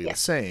overwhelmingly the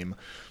same.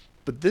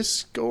 But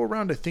this go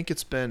around, I think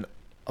it's been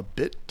a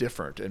bit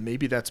different, and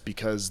maybe that's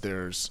because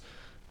there's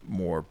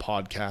more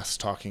podcasts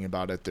talking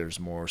about it. There's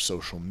more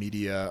social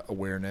media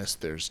awareness.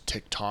 There's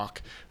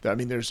TikTok.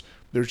 There's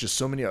just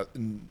so many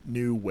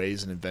new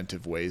ways and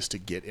inventive ways to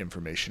get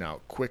information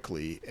out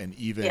quickly. And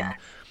even,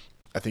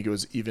 I think it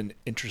was even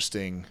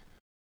interesting,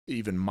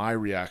 even my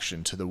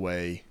reaction to the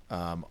way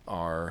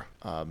our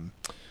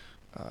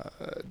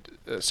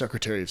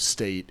Secretary of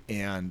State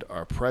and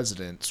our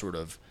president sort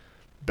of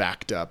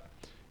backed up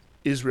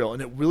Israel.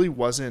 And it really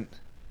wasn't,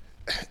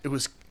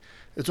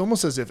 it's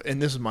almost as if,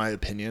 and this is my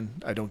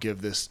opinion, I don't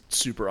give this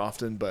super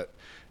often, but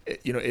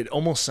it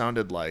almost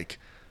sounded like,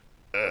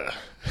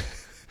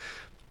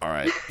 all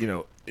right,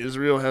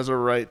 Israel has a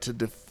right to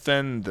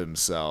defend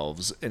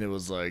themselves. And it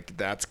was like,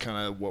 that's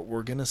kind of what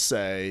we're going to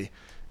say,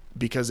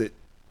 because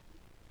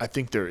I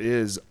think there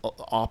is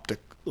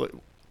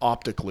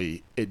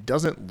optically, it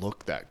doesn't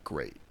look that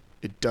great.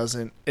 It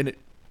doesn't, and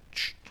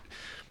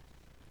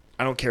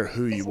I don't care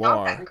who it's you not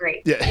are. That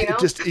great, yeah,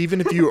 just even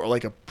if you are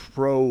like a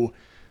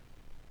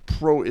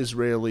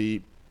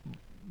pro-Israeli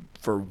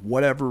for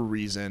whatever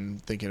reason,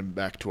 thinking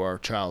back to our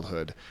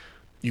childhood,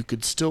 you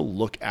could still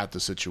look at the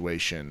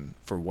situation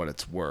for what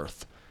it's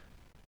worth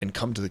and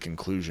come to the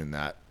conclusion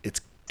that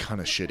it's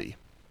kind of shitty.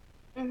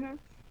 Mm-hmm.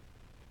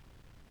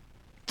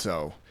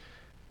 So,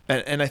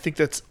 and I think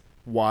that's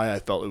why I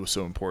felt it was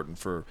so important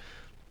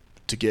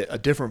to get a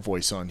different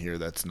voice on here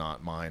that's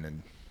not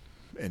mine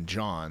and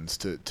John's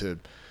to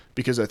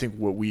because I think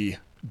what we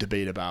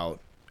debate about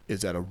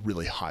is at a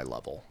really high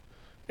level,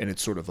 and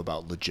it's sort of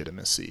about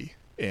legitimacy.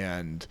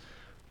 And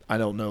I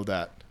don't know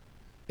that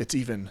it's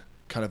even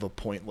kind of a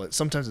pointless,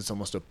 sometimes it's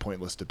almost a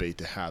pointless debate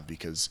to have,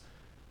 because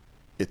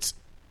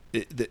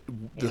the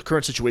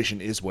current situation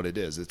is what it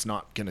is. It's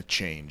not going to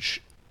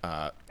change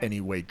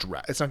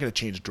it's not going to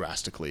change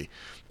drastically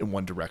in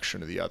one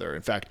direction or the other.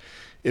 In fact,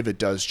 if it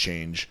does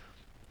change,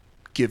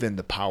 given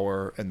the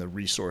power and the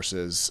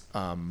resources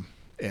and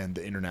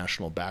the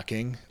international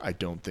backing, I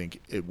don't think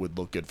it would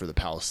look good for the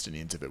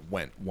Palestinians if it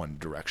went one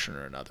direction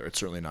or another. It's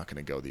certainly not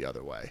going to go the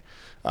other way.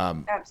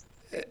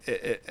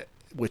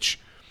 Which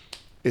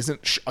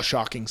isn't a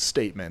shocking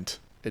statement.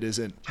 It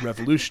isn't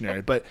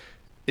revolutionary, but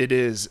it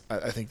is.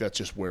 I think that's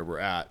just where we're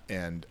at,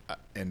 and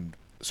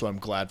so I'm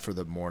glad for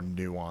the more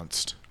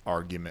nuanced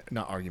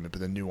not argument,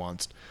 but the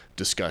nuanced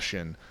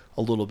discussion,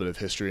 a little bit of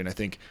history, and I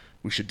think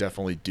we should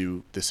definitely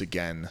do this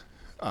again.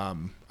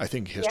 I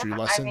think history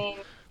lesson.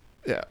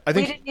 Yeah, I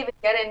We think. didn't even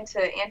get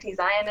into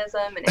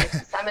anti-Zionism and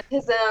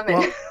anti-Semitism.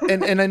 Well,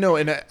 and I know,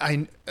 and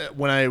I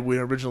when we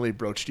originally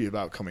broached you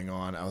about coming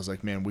on, I was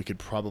like, man, we could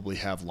probably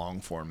have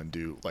long form and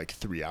do like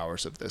 3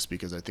 hours of this,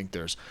 because I think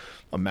there's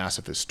a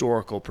massive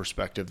historical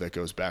perspective that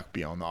goes back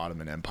beyond the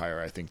Ottoman Empire.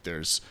 I think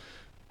there's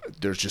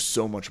just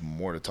so much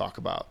more to talk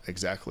about.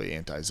 Exactly,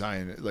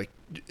 anti-Zion, like,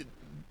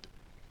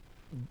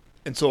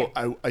 and so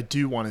I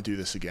do want to do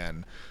this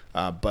again,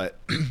 but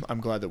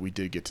I'm glad that we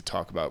did get to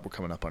talk about. We're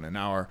coming up on an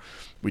hour.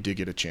 We did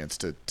get a chance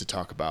to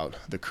talk about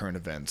the current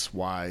events,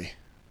 why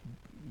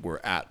we're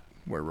at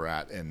where we're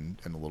at, and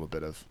a little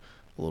bit of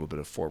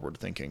forward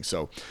thinking.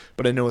 So,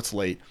 but I know it's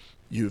late.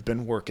 You've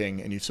been working,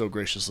 and you've so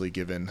graciously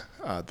given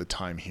the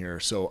time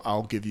here. So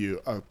I'll give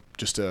you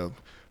just a,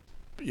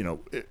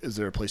 is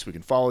there a place we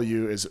can follow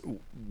you? Is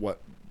what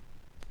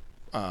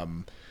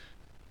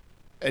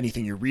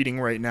anything you're reading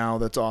right now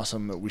that's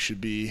awesome that we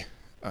should be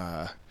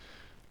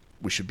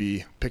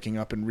picking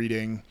up and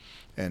reading,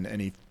 and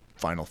any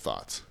final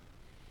thoughts?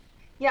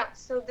 Yeah,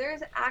 so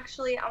there's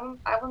actually, I'm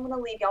going to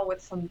leave y'all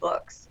with some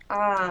books.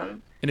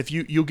 And if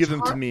you'll give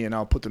them to me, and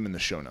I'll put them in the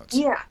show notes.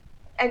 Yeah,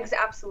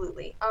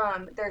 absolutely.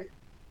 They're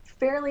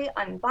fairly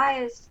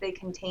unbiased. They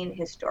contain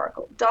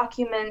historical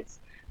documents.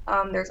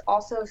 There's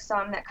also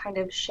some that kind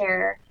of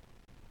share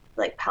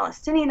like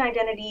Palestinian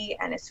identity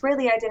and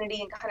Israeli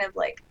identity, and kind of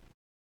like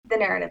the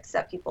narratives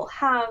that people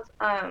have,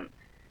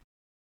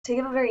 to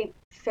give a very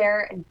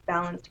fair and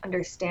balanced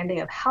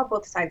understanding of how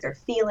both sides are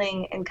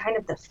feeling and kind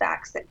of the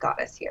facts that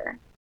got us here.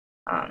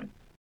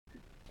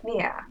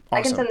 Yeah, awesome.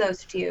 I can send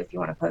those to you if you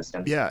want to post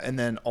them. Yeah, and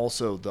then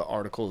also the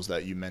articles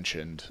that you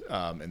mentioned,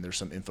 and there's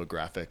some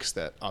infographics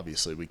that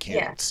obviously we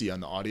can't see on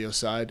the audio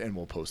side, and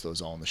we'll post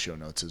those all in the show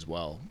notes as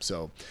well.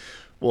 So,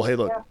 well, hey,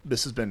 look,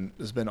 this has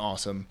been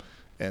awesome,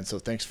 and so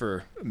thanks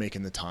for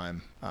making the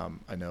time.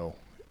 I know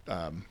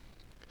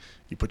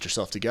you put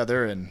yourself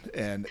together,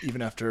 and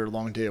even after a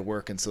long day of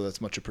work, and so that's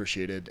much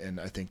appreciated, and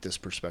I think this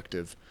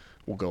perspective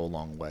will go a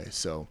long way.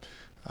 So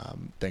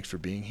thanks for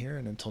being here,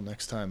 and until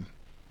next time,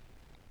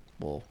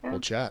 we'll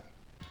chat.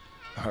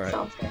 All right.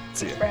 Sounds good.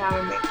 See Thanks ya. for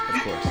having me.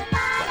 Of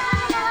course.